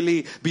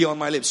continually be on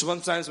my lips.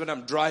 Sometimes when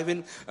I'm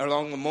driving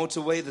along the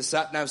motorway, the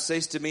sat-nav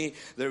says to me,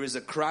 there is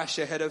a crash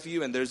ahead of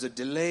you and there's a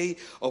delay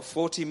of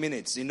 40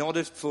 minutes. In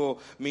order for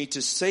me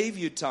to save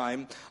you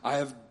time, I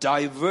have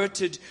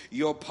diverted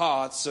your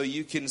path so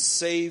you can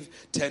save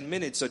 10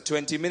 minutes or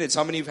 20 minutes.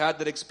 How many have had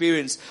that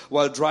experience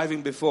while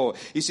driving before?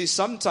 You see,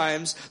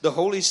 sometimes the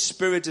Holy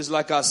Spirit is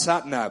like our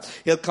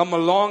sat-nav. He'll come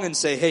along and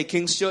say, hey,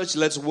 King's Church,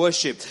 let's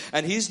worship.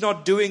 And He's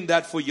not doing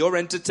that for your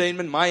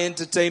entertainment, my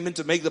entertainment,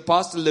 to make the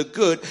pastor look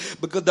good,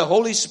 because the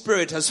Holy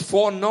Spirit has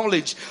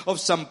foreknowledge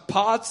of some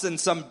paths and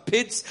some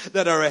pits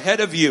that are ahead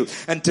of you.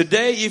 And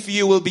today, if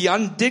you will be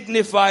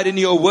undignified in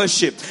your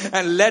worship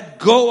and let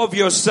go of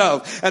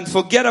yourself and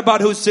forget about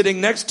who's sitting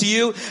next to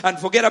you and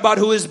forget about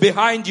who is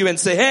behind you and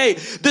say, hey,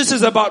 this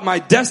is about my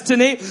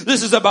destiny.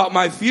 This is about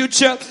my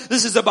future.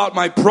 This is about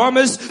my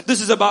promise.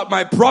 This is about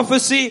my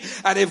prophecy.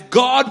 And if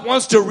God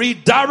wants to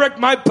redirect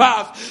my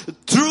path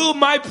through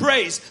my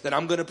praise, then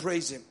I'm going to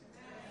praise Him.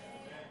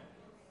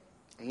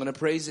 I'm going to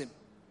praise Him.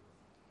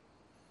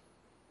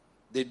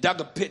 They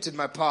dug a pit in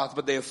my path,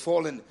 but they have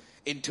fallen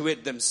into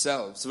it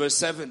themselves. Verse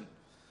 7,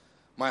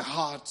 my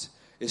heart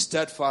is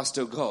steadfast,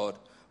 O God.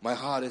 My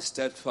heart is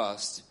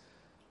steadfast.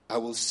 I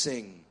will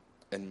sing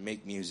and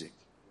make music.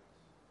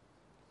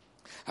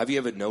 Have you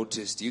ever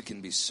noticed you can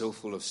be so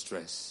full of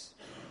stress?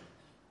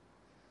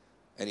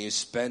 And you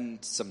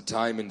spend some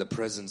time in the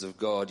presence of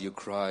God, you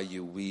cry,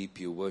 you weep,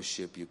 you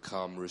worship, you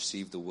come,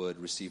 receive the word,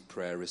 receive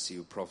prayer,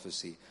 receive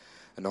prophecy.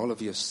 And all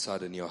of a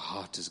sudden your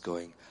heart is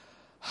going,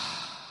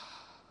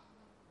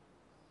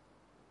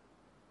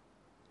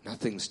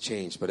 nothing's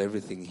changed, but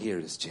everything here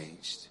has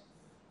changed.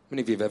 How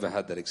many of you have ever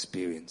had that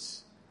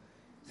experience?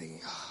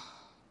 Thinking,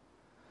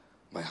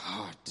 my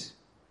heart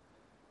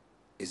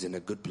is in a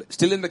good place.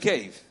 Still in the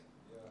cave.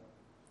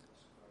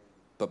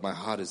 But my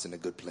heart is in a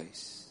good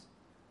place.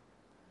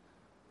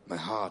 My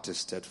heart is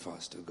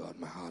steadfast, oh God.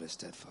 My heart is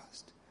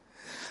steadfast.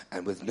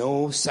 And with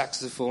no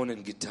saxophone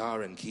and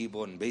guitar and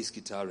keyboard and bass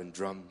guitar and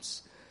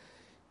drums,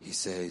 he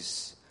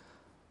says,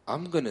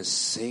 I'm going to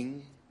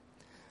sing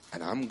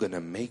and I'm going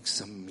to make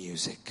some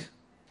music.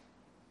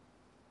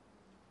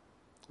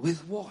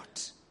 With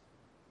what?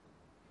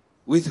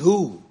 With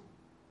who?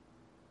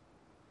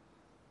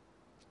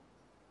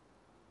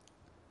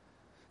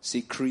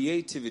 See,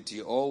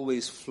 creativity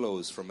always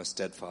flows from a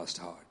steadfast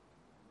heart.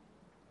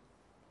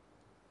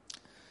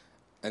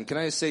 And can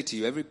I say to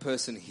you, every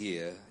person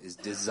here is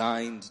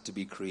designed to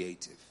be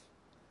creative.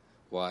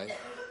 Why?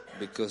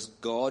 Because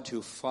God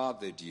who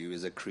fathered you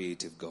is a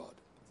creative God.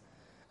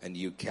 And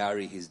you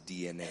carry His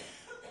DNA.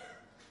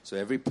 So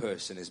every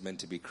person is meant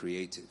to be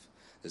creative.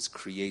 There's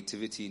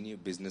creativity in you,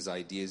 business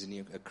ideas in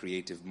you, a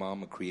creative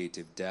mom, a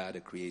creative dad,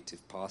 a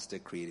creative pastor, a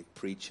creative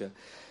preacher,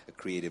 a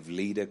creative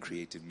leader,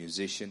 creative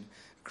musician,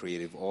 a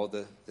creative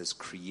author. There's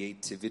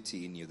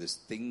creativity in you. There's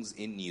things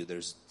in you.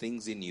 There's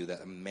things in you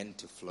that are meant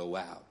to flow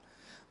out.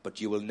 But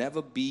you will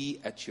never be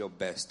at your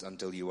best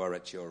until you are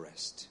at your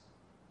rest.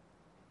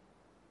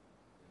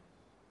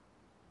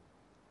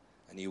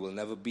 And you will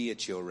never be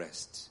at your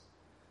rest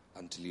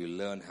until you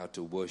learn how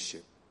to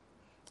worship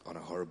on a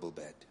horrible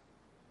bed.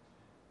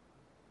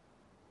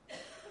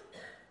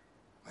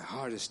 My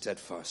heart is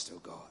steadfast, O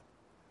God.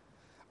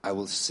 I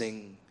will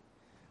sing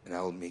and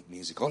I will make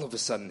music. All of a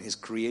sudden, his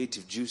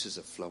creative juices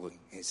are flowing.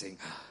 He's saying,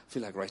 I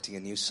feel like writing a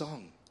new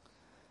song.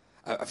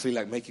 I feel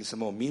like making some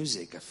more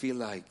music. I feel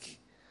like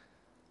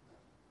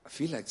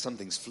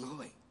something's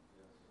flowing.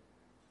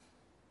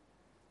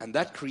 And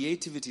that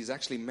creativity is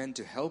actually meant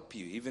to help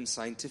you, even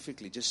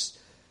scientifically, just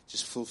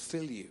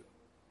fulfill you.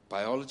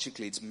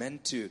 Biologically, it's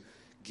meant to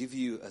give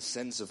you a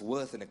sense of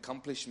worth and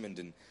accomplishment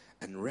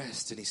and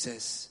rest. And he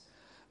says,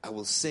 I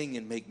will sing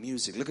and make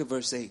music. Look at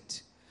verse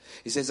 8.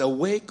 He says,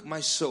 awake my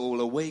soul,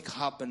 awake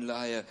harp and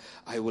lyre,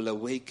 I will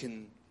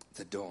awaken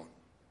the dawn.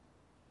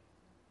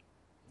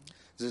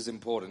 This is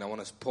important. I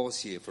want to pause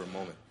here for a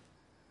moment.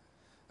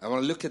 I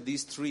want to look at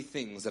these three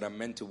things that are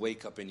meant to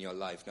wake up in your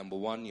life. Number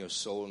one, your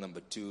soul. Number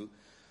two,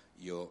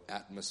 your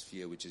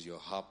atmosphere, which is your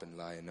harp and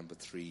lyre. Number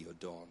three, your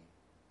dawn.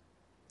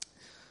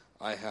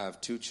 I have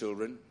 2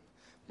 children.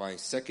 My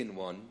second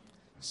one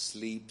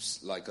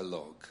sleeps like a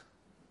log.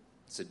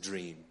 It's a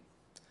dream.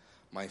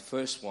 My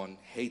first one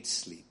hates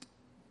sleep.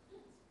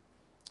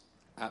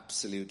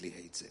 Absolutely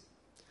hates it.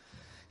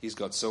 He's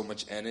got so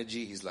much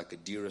energy, he's like a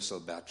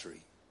Duracell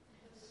battery.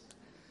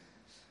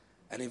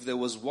 And if there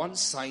was one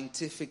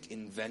scientific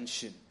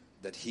invention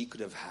that he could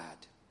have had,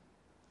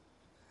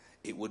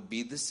 it would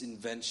be this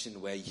invention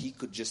where he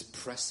could just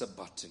press a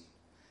button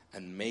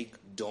and make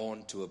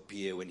dawn to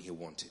appear when he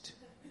wanted.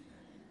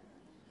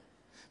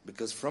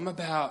 Because from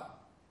about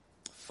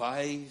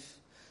 5,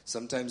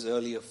 sometimes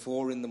earlier,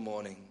 4 in the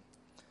morning,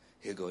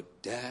 he'll go,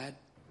 Dad,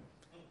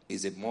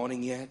 is it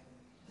morning yet?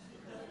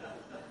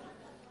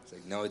 It's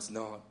like, no, it's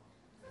not.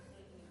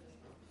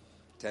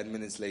 10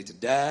 minutes later,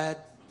 Dad,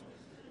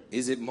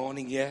 is it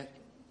morning yet?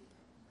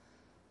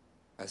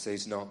 I say,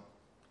 it's not.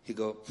 He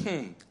go,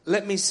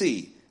 let me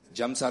see.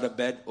 Jumps out of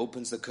bed,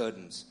 opens the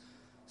curtains.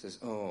 Says,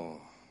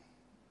 oh.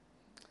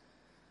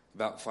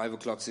 About 5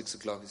 o'clock, 6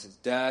 o'clock, he says,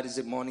 Dad, is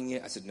it morning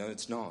yet? I said, no,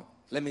 it's not.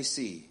 Let me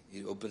see.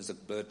 He opens the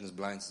curtains,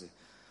 blinds.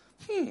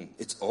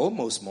 It's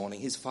almost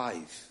morning. He's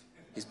 5.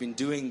 He's been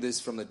doing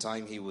this from the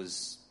time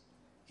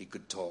he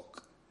could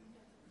talk.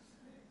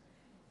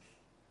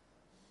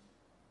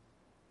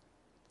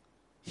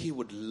 He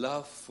would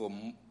love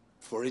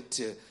for it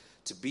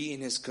to be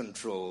in his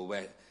control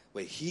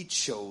where he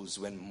chose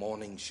when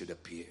morning should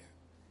appear.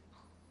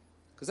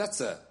 Because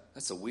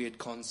that's a weird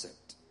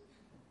concept.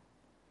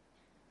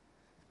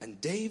 And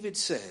David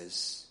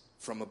says,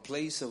 from a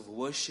place of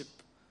worship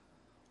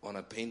on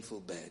a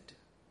painful bed, he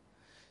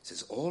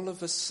says, all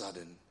of a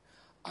sudden,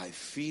 I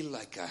feel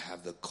like I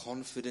have the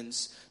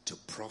confidence to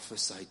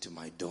prophesy to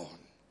my dawn.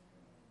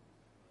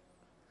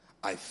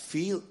 I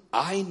feel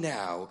I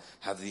now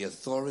have the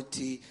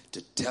authority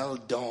to tell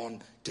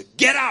dawn to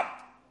get up.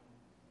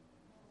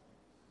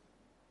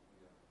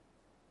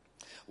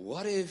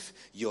 What if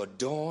your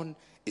dawn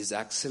is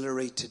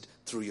accelerated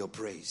through your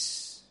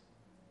praise?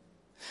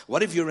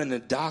 What if you're in a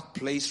dark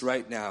place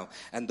right now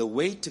and the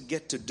way to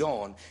get to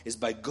dawn is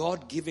by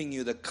God giving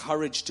you the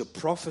courage to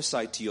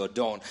prophesy to your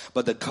dawn,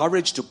 but the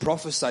courage to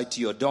prophesy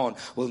to your dawn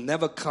will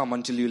never come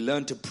until you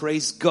learn to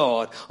praise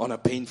God on a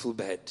painful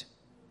bed.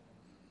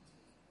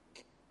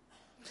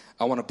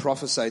 I want to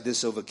prophesy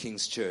this over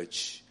King's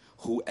Church.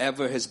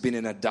 Whoever has been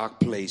in a dark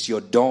place, your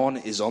dawn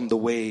is on the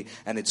way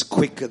and it's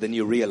quicker than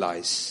you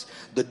realize.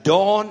 The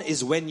dawn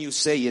is when you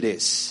say it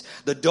is.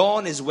 The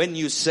dawn is when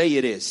you say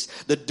it is.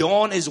 The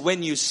dawn is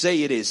when you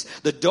say it is.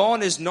 The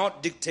dawn is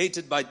not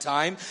dictated by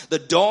time. The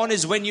dawn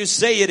is when you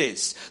say it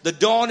is. The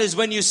dawn is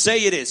when you say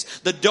it is.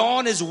 The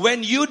dawn is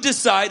when you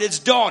decide it's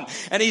dawn.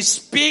 And he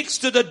speaks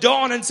to the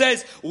dawn and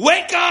says,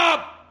 wake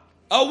up!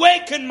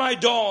 Awaken my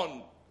dawn!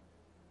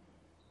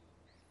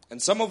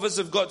 And some of us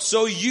have got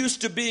so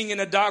used to being in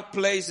a dark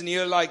place and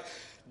you're like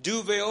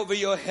duvet over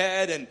your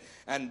head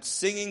and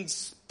singing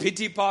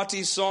pity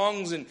party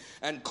songs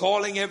and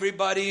calling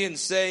everybody and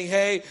saying,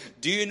 hey,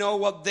 do you know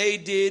what they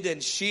did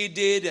and she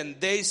did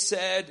and they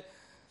said?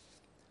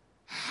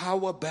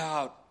 How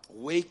about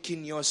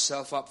waking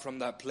yourself up from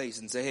that place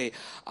and say, hey,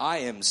 I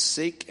am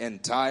sick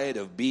and tired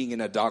of being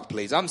in a dark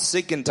place. I'm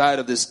sick and tired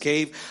of this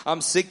cave.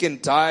 I'm sick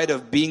and tired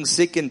of being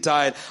sick and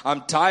tired.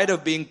 I'm tired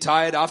of being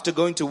tired. After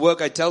going to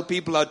work, I tell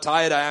people how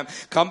tired I am.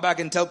 Come back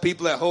and tell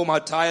people at home how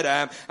tired I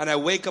am. And I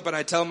wake up and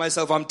I tell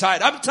myself, I'm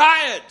tired. I'm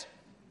tired.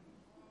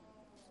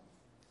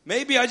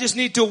 Maybe I just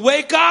need to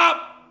wake up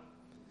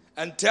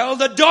and tell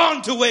the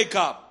dawn to wake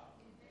up.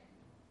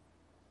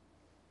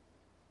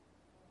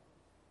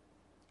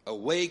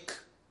 Awake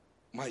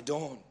my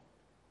dawn.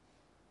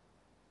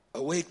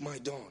 Awake my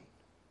dawn.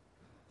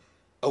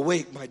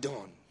 Awake my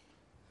dawn.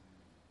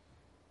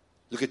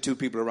 Look at 2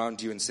 people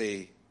around you and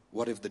say,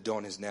 what if the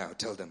dawn is now?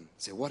 Tell them.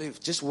 Say, what if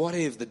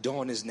the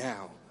dawn is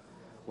now?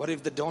 What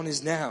if the dawn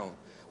is now?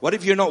 What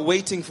if you're not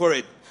waiting for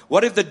it?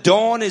 What if the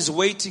dawn is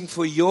waiting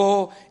for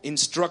your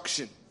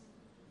instruction?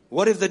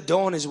 What if the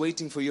dawn is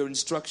waiting for your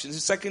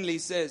instructions? Secondly, he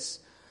says,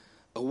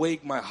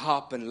 awake my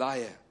harp and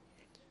lyre.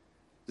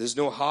 There's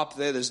no harp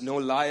there. There's no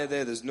lyre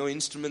there. There's no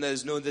instrument there.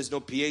 There's no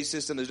PA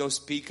system. There's no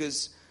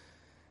speakers.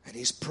 And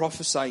he's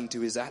prophesying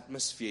to his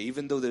atmosphere.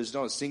 Even though there's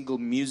not a single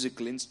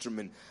musical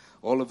instrument,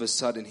 all of a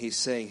sudden he's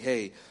saying,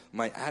 hey,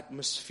 my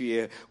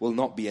atmosphere will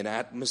not be an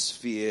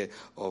atmosphere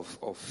of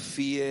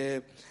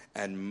fear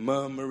and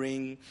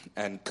murmuring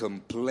and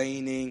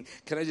complaining.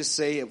 Can I just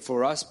say,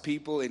 for us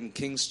people in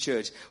King's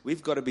Church,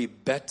 we've got to be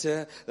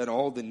better than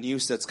all the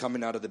news that's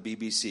coming out of the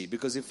BBC.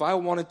 Because if I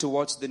wanted to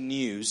watch the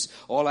news,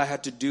 all I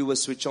had to do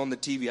was switch on the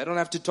TV. I don't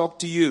have to talk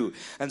to you.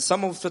 And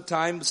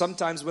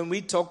sometimes when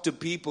we talk to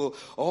people,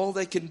 all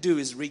they can do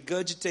is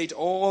regurgitate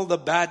all the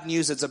bad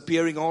news that's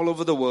appearing all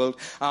over the world.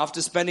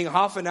 After spending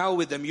half an hour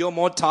with them, you're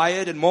more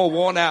tired and more more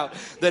worn out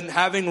than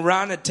having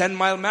run a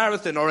 10-mile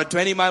marathon or a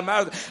 20-mile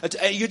marathon.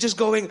 You're just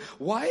going,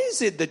 why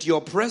is it that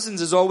your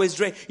presence is always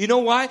drained? You know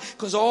why?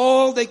 Because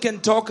all they can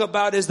talk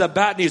about is the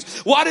bad news.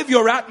 What if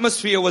your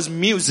atmosphere was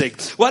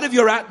music? What if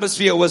your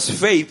atmosphere was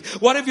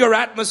faith? What if your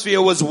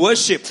atmosphere was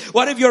worship?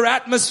 What if your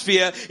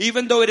atmosphere,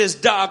 even though it is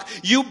dark,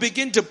 you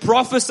begin to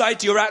prophesy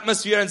to your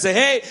atmosphere and say,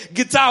 hey,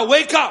 guitar,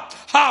 wake up.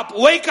 Harp,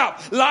 wake up.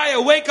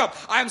 Lyre, wake up.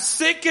 I'm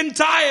sick and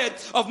tired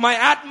of my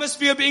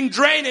atmosphere being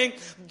draining.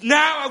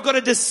 Now I've got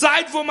to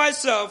decide for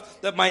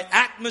myself that my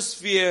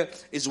atmosphere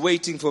is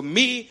waiting for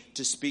me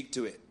to speak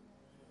to it.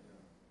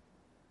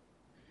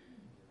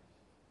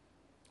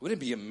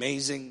 Wouldn't it be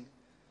amazing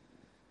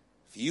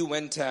if you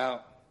went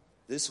out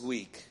this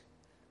week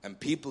and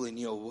people in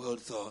your world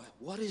thought,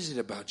 what is it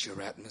about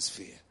your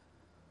atmosphere?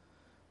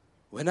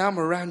 When I'm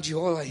around you,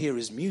 all I hear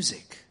is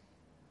music.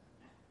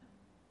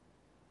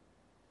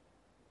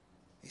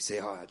 You say,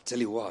 oh, I'll tell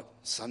you what,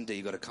 Sunday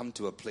you got to come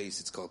to a place,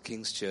 it's called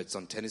King's Church, it's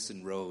on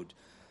Tennyson Road.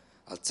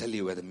 I'll tell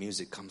you where the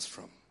music comes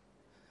from.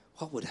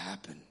 What would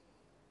happen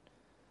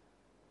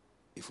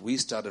if we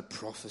started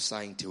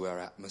prophesying to our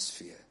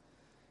atmosphere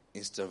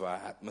instead of our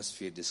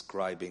atmosphere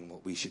describing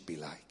what we should be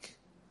like?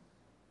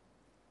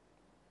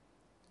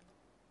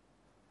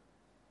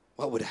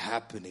 What would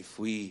happen if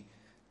we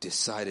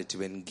decided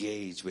to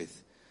engage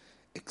with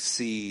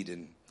Exceed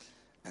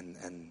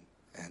and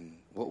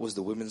what was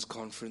the women's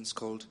conference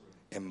called?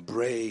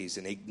 Embrace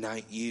and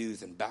Ignite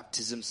Youth and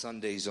Baptism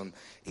Sundays on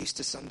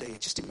Easter Sunday.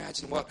 Just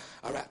imagine what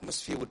our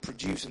atmosphere would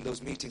produce in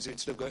those meetings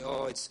instead of going,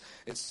 oh, it's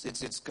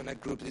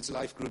connect groups, it's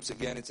life groups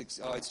again. It's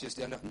just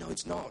no,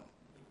 it's not.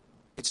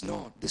 It's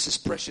not. This is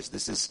precious.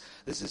 This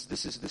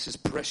is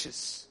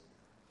precious.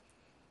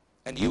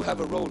 And you have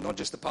a role, not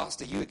just the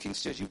pastor, you at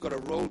King's Church, you've got a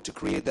role to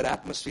create that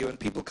atmosphere. When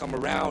people come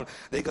around,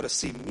 they got to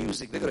see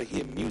music, they got to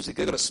hear music,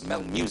 they got to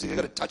smell music, they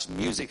got to touch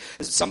music.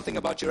 There's something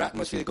about your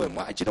atmosphere. They're going,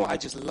 why? You know, I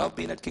just love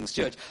being at King's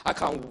Church. I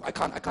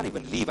can't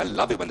even leave. I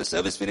love it when the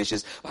service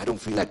finishes. I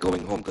don't feel like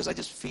going home because I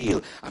just feel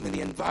I'm in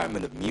the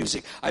environment of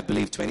music. I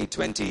believe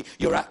 2020,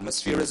 your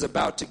atmosphere is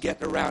about to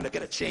get around, to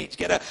get a change,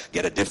 get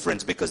a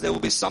difference, because there will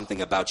be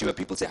something about you where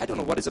people say, I don't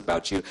know what is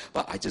about you,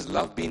 but I just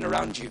love being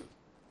around you.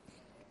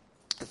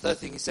 The third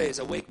thing he says,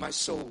 awake my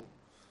soul.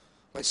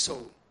 My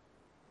soul.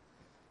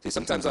 See,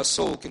 sometimes our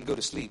soul can go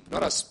to sleep.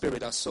 Not our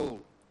spirit, our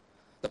soul.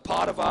 The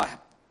part of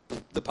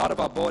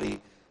our body,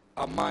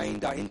 our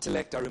mind, our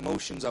intellect, our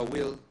emotions, our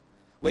will,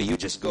 where you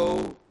just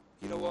go,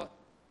 you know what?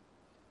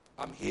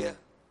 I'm here,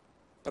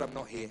 but I'm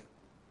not here.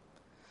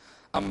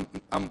 I'm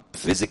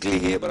physically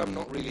here, but I'm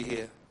not really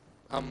here.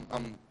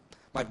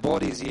 My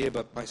body is here,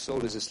 but my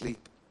soul is asleep.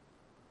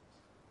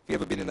 Have you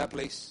ever been in that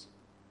place?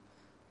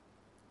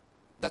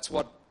 That's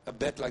what a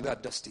bed like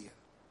that does to you.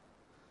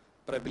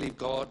 But I believe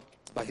God,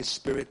 by His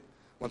Spirit,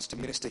 wants to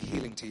minister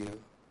healing to you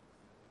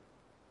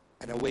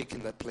and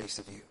awaken that place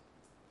of you.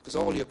 Because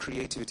all your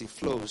creativity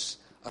flows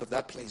out of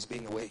that place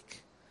being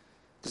awake.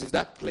 Because if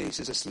that place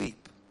is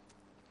asleep,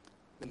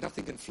 then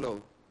nothing can flow.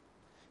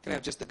 Can I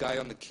have just the guy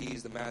on the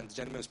keys, the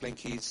gentleman who's playing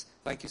keys?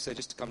 Thank you, sir,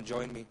 just to come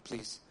join me,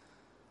 please.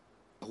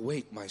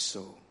 Awake, my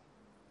soul.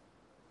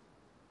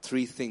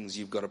 3 things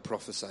you've got to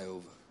prophesy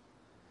over.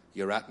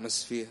 Your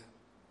atmosphere,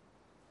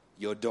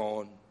 your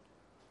dawn,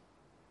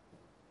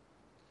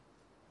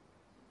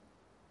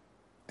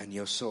 and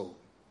your soul.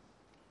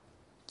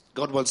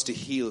 God wants to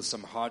heal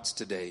some hearts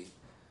today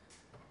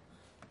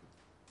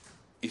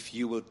if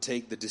you will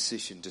take the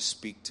decision to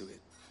speak to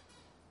it.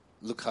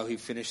 Look how he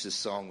finished the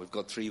song. We've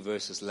got 3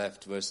 verses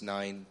left. Verse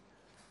 9.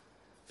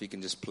 If you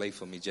can just play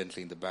for me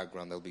gently in the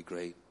background, that'll be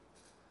great.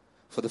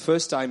 For the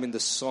first time in the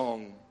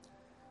song,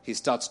 he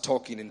starts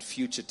talking in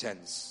future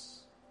tense.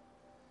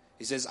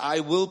 He says, I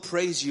will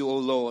praise you, O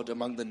Lord,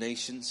 among the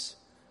nations.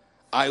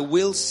 I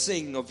will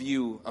sing of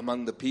you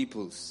among the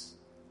peoples.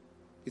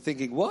 You're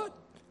thinking, what?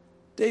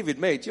 David,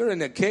 mate, you're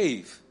in a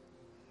cave.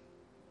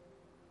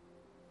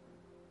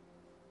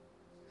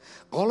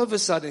 All of a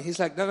sudden, he's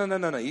like,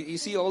 no. You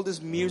see all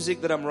this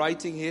music that I'm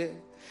writing here?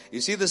 You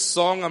see the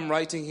song I'm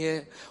writing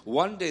here?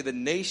 One day the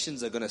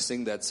nations are going to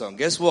sing that song.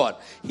 Guess what?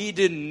 He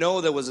didn't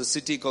know there was a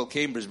city called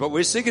Cambridge, but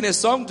we're singing his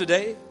song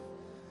today.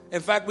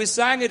 In fact, we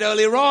sang it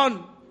earlier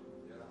on.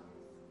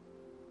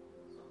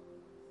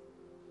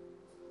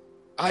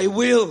 I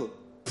will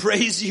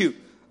praise you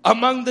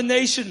among the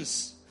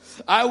nations.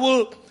 I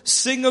will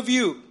sing of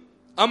you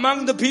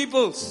among the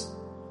peoples.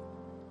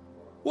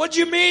 What do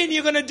you mean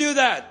you're going to do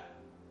that?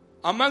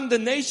 Among the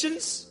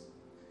nations?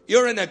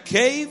 You're in a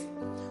cave.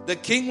 The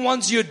king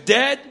wants you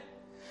dead.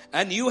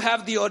 And you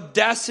have the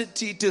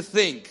audacity to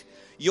think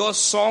your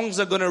songs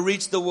are going to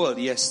reach the world.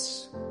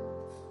 Yes.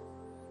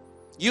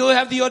 You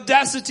have the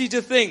audacity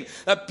to think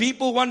that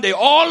people one day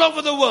all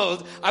over the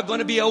world are going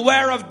to be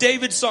aware of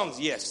David's songs.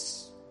 Yes.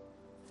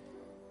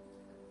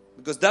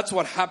 Because that's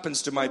what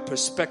happens to my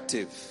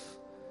perspective.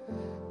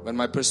 When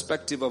my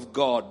perspective of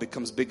God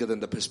becomes bigger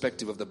than the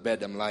perspective of the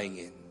bed I'm lying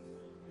in.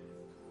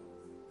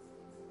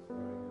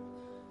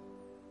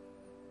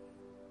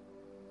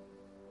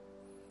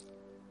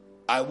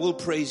 I will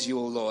praise you,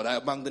 O Lord.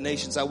 Among the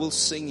nations, I will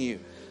sing you.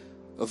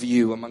 of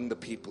you among the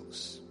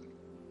peoples.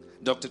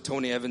 Dr.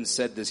 Tony Evans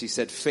said this. He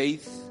said,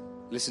 faith,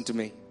 listen to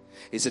me.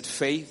 He said,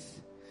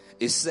 faith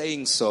is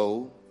saying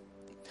so,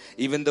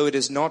 even though it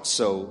is not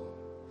so,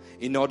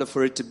 in order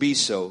for it to be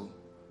so,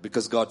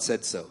 because God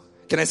said so.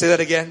 Can I say that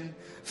again?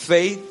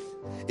 Faith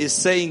is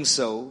saying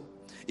so,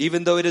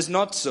 even though it is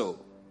not so,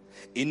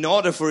 in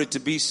order for it to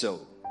be so,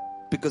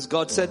 because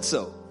God said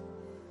so.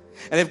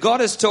 And if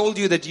God has told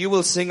you that you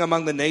will sing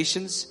among the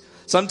nations,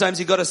 sometimes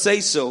you got to say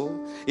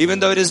so, even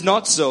though it is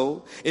not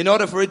so, in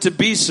order for it to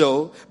be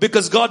so,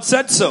 because God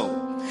said so.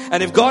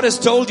 And if God has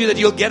told you that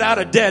you'll get out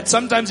of debt,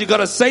 sometimes you got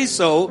to say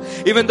so,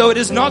 even though it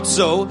is not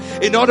so,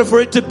 in order for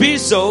it to be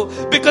so,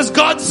 because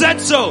God said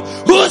so.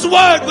 Whose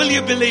word will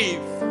you believe?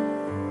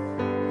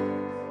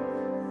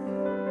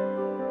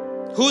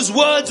 Whose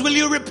words will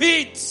you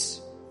repeat?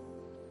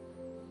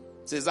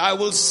 It says, I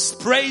will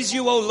praise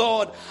you, O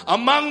Lord,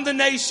 among the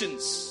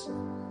nations.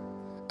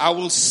 I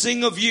will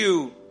sing of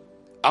you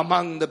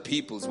among the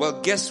peoples.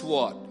 Well, guess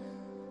what?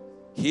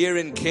 Here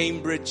in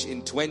Cambridge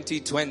in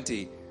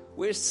 2020,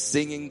 we're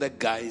singing the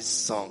guy's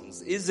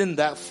songs. Isn't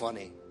that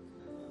funny?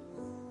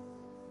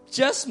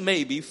 Just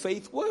maybe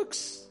faith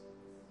works.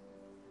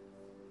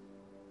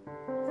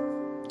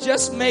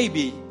 Just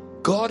maybe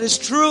God is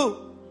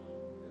true.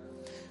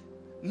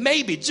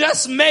 Maybe,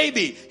 just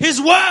maybe, His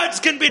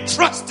words can be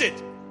trusted.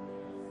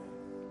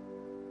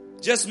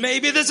 Just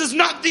maybe this is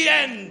not the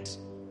end.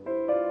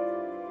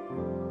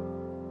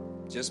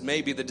 Just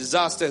maybe the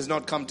disaster has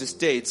not come to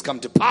stay, it's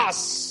come to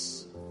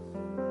pass.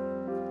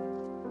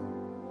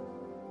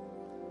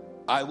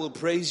 I will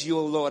praise you,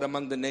 O Lord,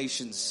 among the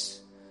nations.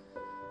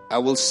 I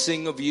will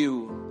sing of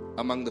you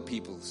among the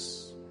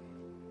peoples.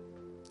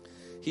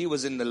 He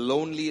was in the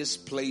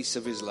loneliest place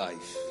of his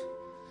life.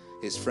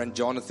 His friend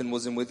Jonathan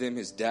wasn't with him,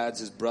 his dads,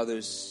 his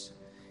brothers,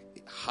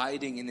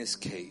 hiding in his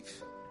cave.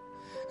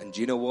 And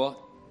do you know what?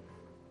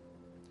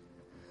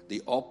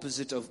 The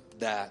opposite of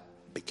that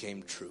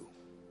became true.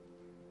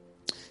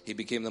 He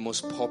became the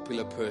most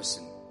popular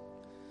person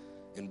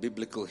in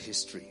biblical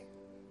history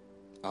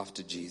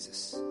after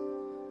Jesus.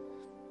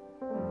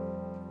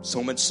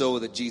 So much so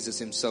that Jesus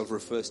himself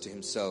refers to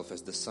himself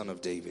as the Son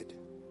of David.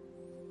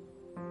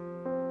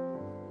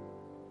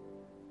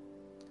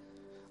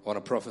 I want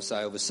to prophesy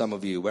over some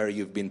of you where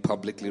you've been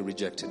publicly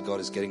rejected. God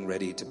is getting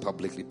ready to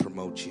publicly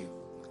promote you.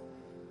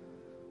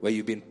 Where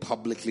you've been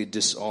publicly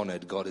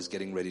dishonored, God is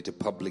getting ready to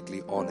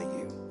publicly honor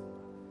you.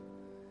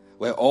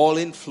 Where all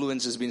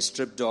influence has been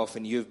stripped off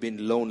and you've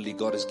been lonely,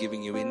 God is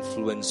giving you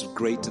influence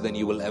greater than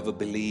you will ever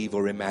believe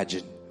or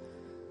imagine.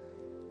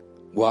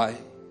 Why?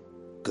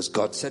 Because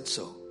God said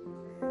so.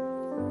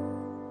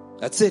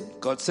 That's it.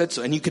 God said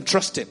so. And you can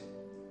trust Him.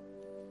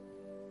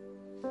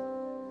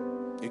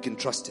 You can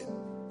trust Him.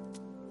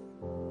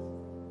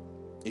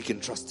 You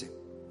can trust Him.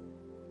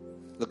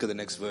 Look at the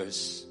next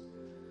verse.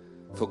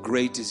 For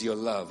great is your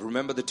love.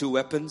 Remember the two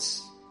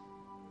weapons?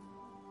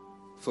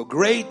 For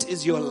great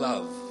is your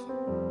love.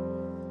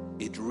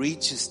 It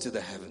reaches to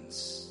the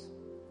heavens.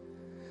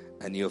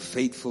 And your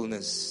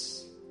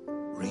faithfulness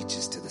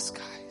reaches to the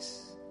skies.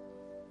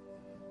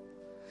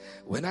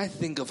 When I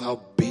think of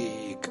how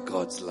big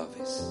God's love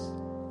is,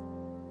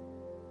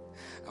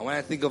 and when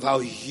I think of how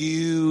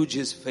huge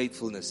His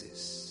faithfulness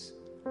is,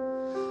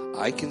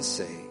 I can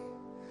say,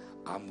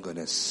 I'm going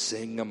to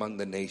sing among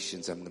the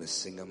nations. I'm going to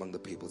sing among the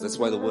peoples. That's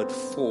why the word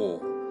for,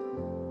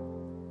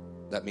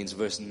 that means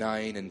verse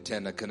 9 and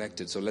 10 are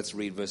connected. So let's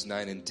read verse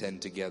 9 and 10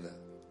 together.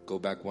 Go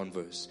back one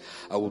verse.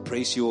 I will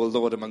praise you, O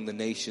Lord, among the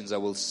nations. I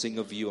will sing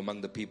of you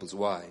among the peoples.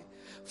 Why?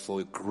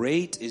 For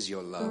great is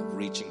your love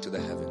reaching to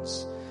the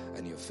heavens,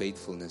 and your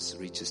faithfulness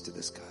reaches to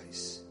the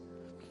skies.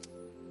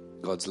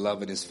 God's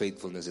love and His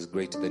faithfulness is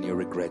greater than your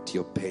regret,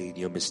 your pain,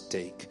 your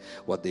mistake,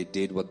 what they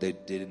did, what they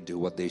didn't do,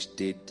 what they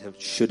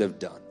should have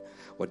done.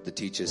 What the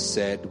teacher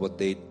said, what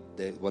they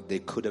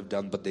could have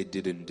done, but they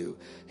didn't do.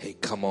 Hey,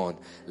 come on.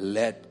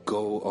 Let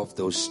go of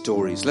those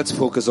stories. Let's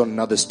focus on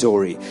another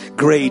story.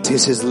 Great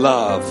is His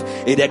love.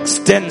 It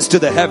extends to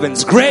the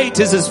heavens.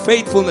 Great is His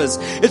faithfulness.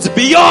 It's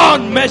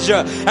beyond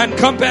measure and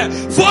compare.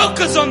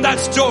 Focus on that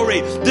story.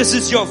 This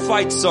is your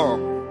fight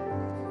song.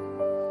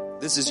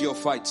 This is your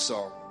fight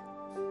song.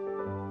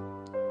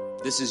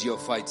 This is your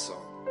fight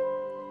song.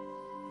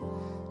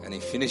 And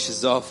he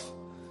finishes off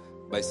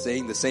by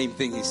saying the same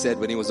thing he said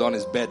when he was on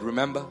his bed.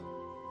 Remember?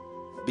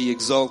 Be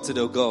exalted,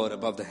 O God,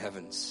 above the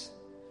heavens.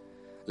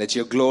 Let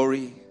your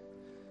glory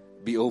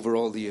be over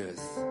all the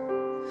earth.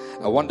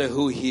 I wonder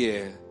who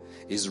here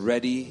is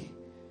ready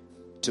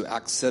to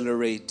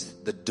accelerate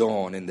the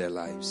dawn in their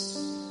lives.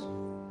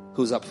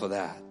 Who's up for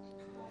that?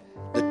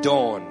 The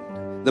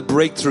dawn, the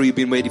breakthrough you've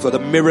been waiting for, the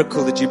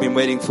miracle that you've been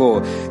waiting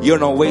for. You're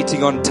not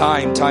waiting on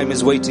time. Time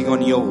is waiting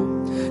on you.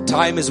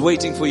 Time is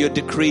waiting for your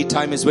decree.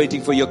 Time is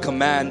waiting for your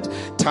command.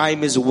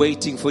 Time is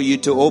waiting for you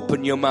to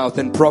open your mouth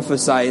and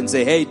prophesy and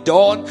say, hey,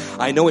 dawn,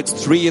 I know it's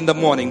 3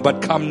 a.m,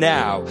 but come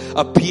now.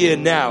 Appear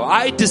now.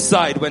 I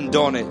decide when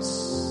dawn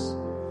is.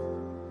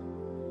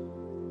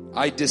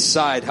 I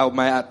decide how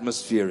my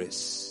atmosphere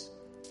is.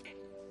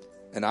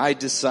 And I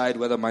decide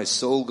whether my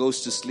soul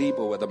goes to sleep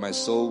or whether my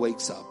soul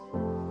wakes up.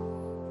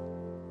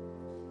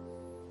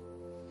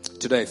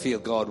 Today I feel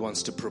God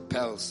wants to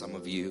propel some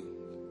of you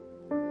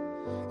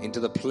into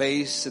the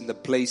place and the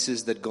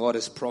places that God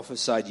has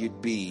prophesied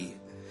you'd be.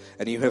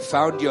 And you have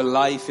found your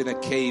life in a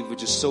cave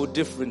which is so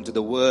different to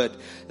the word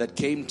that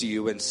came to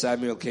you when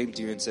Samuel came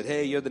to you and said,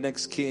 hey, you're the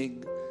next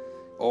king.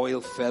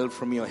 Oil fell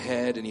from your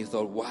head and you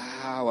thought,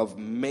 wow, I've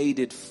made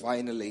it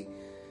finally.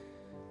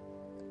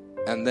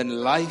 And then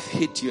life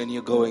hit you and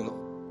you're going,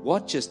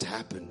 what just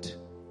happened?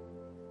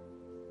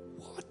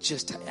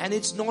 And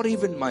it's not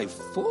even my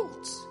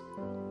fault.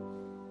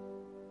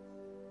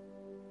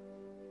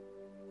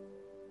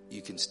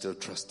 You can still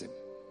trust Him.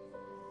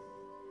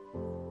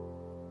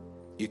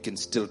 You can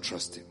still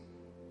trust Him.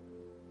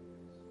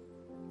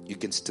 You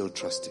can still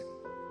trust Him.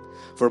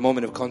 For a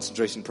moment of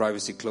concentration,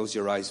 privacy, close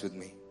your eyes with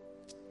me.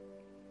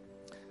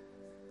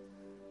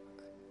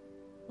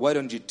 Why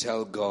don't you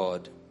tell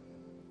God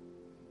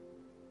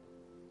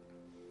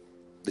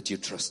that you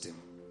trust Him?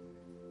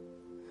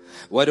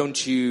 Why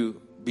don't you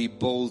be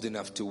bold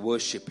enough to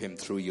worship Him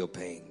through your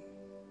pain?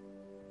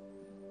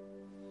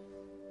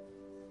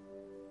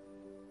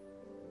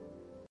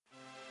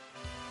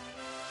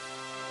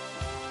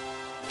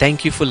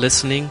 Thank you for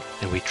listening,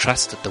 and we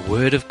trust that the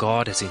Word of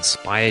God has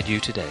inspired you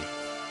today.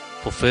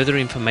 For further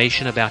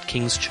information about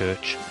King's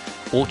Church,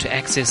 or to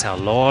access our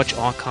large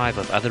archive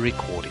of other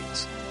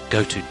recordings,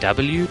 go to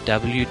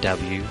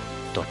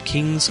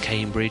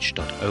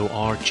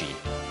www.kingscambridge.org.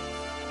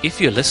 If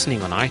you're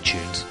listening on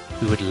iTunes,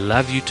 we would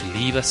love you to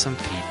leave us some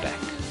feedback.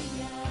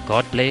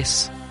 God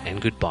bless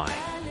and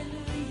goodbye.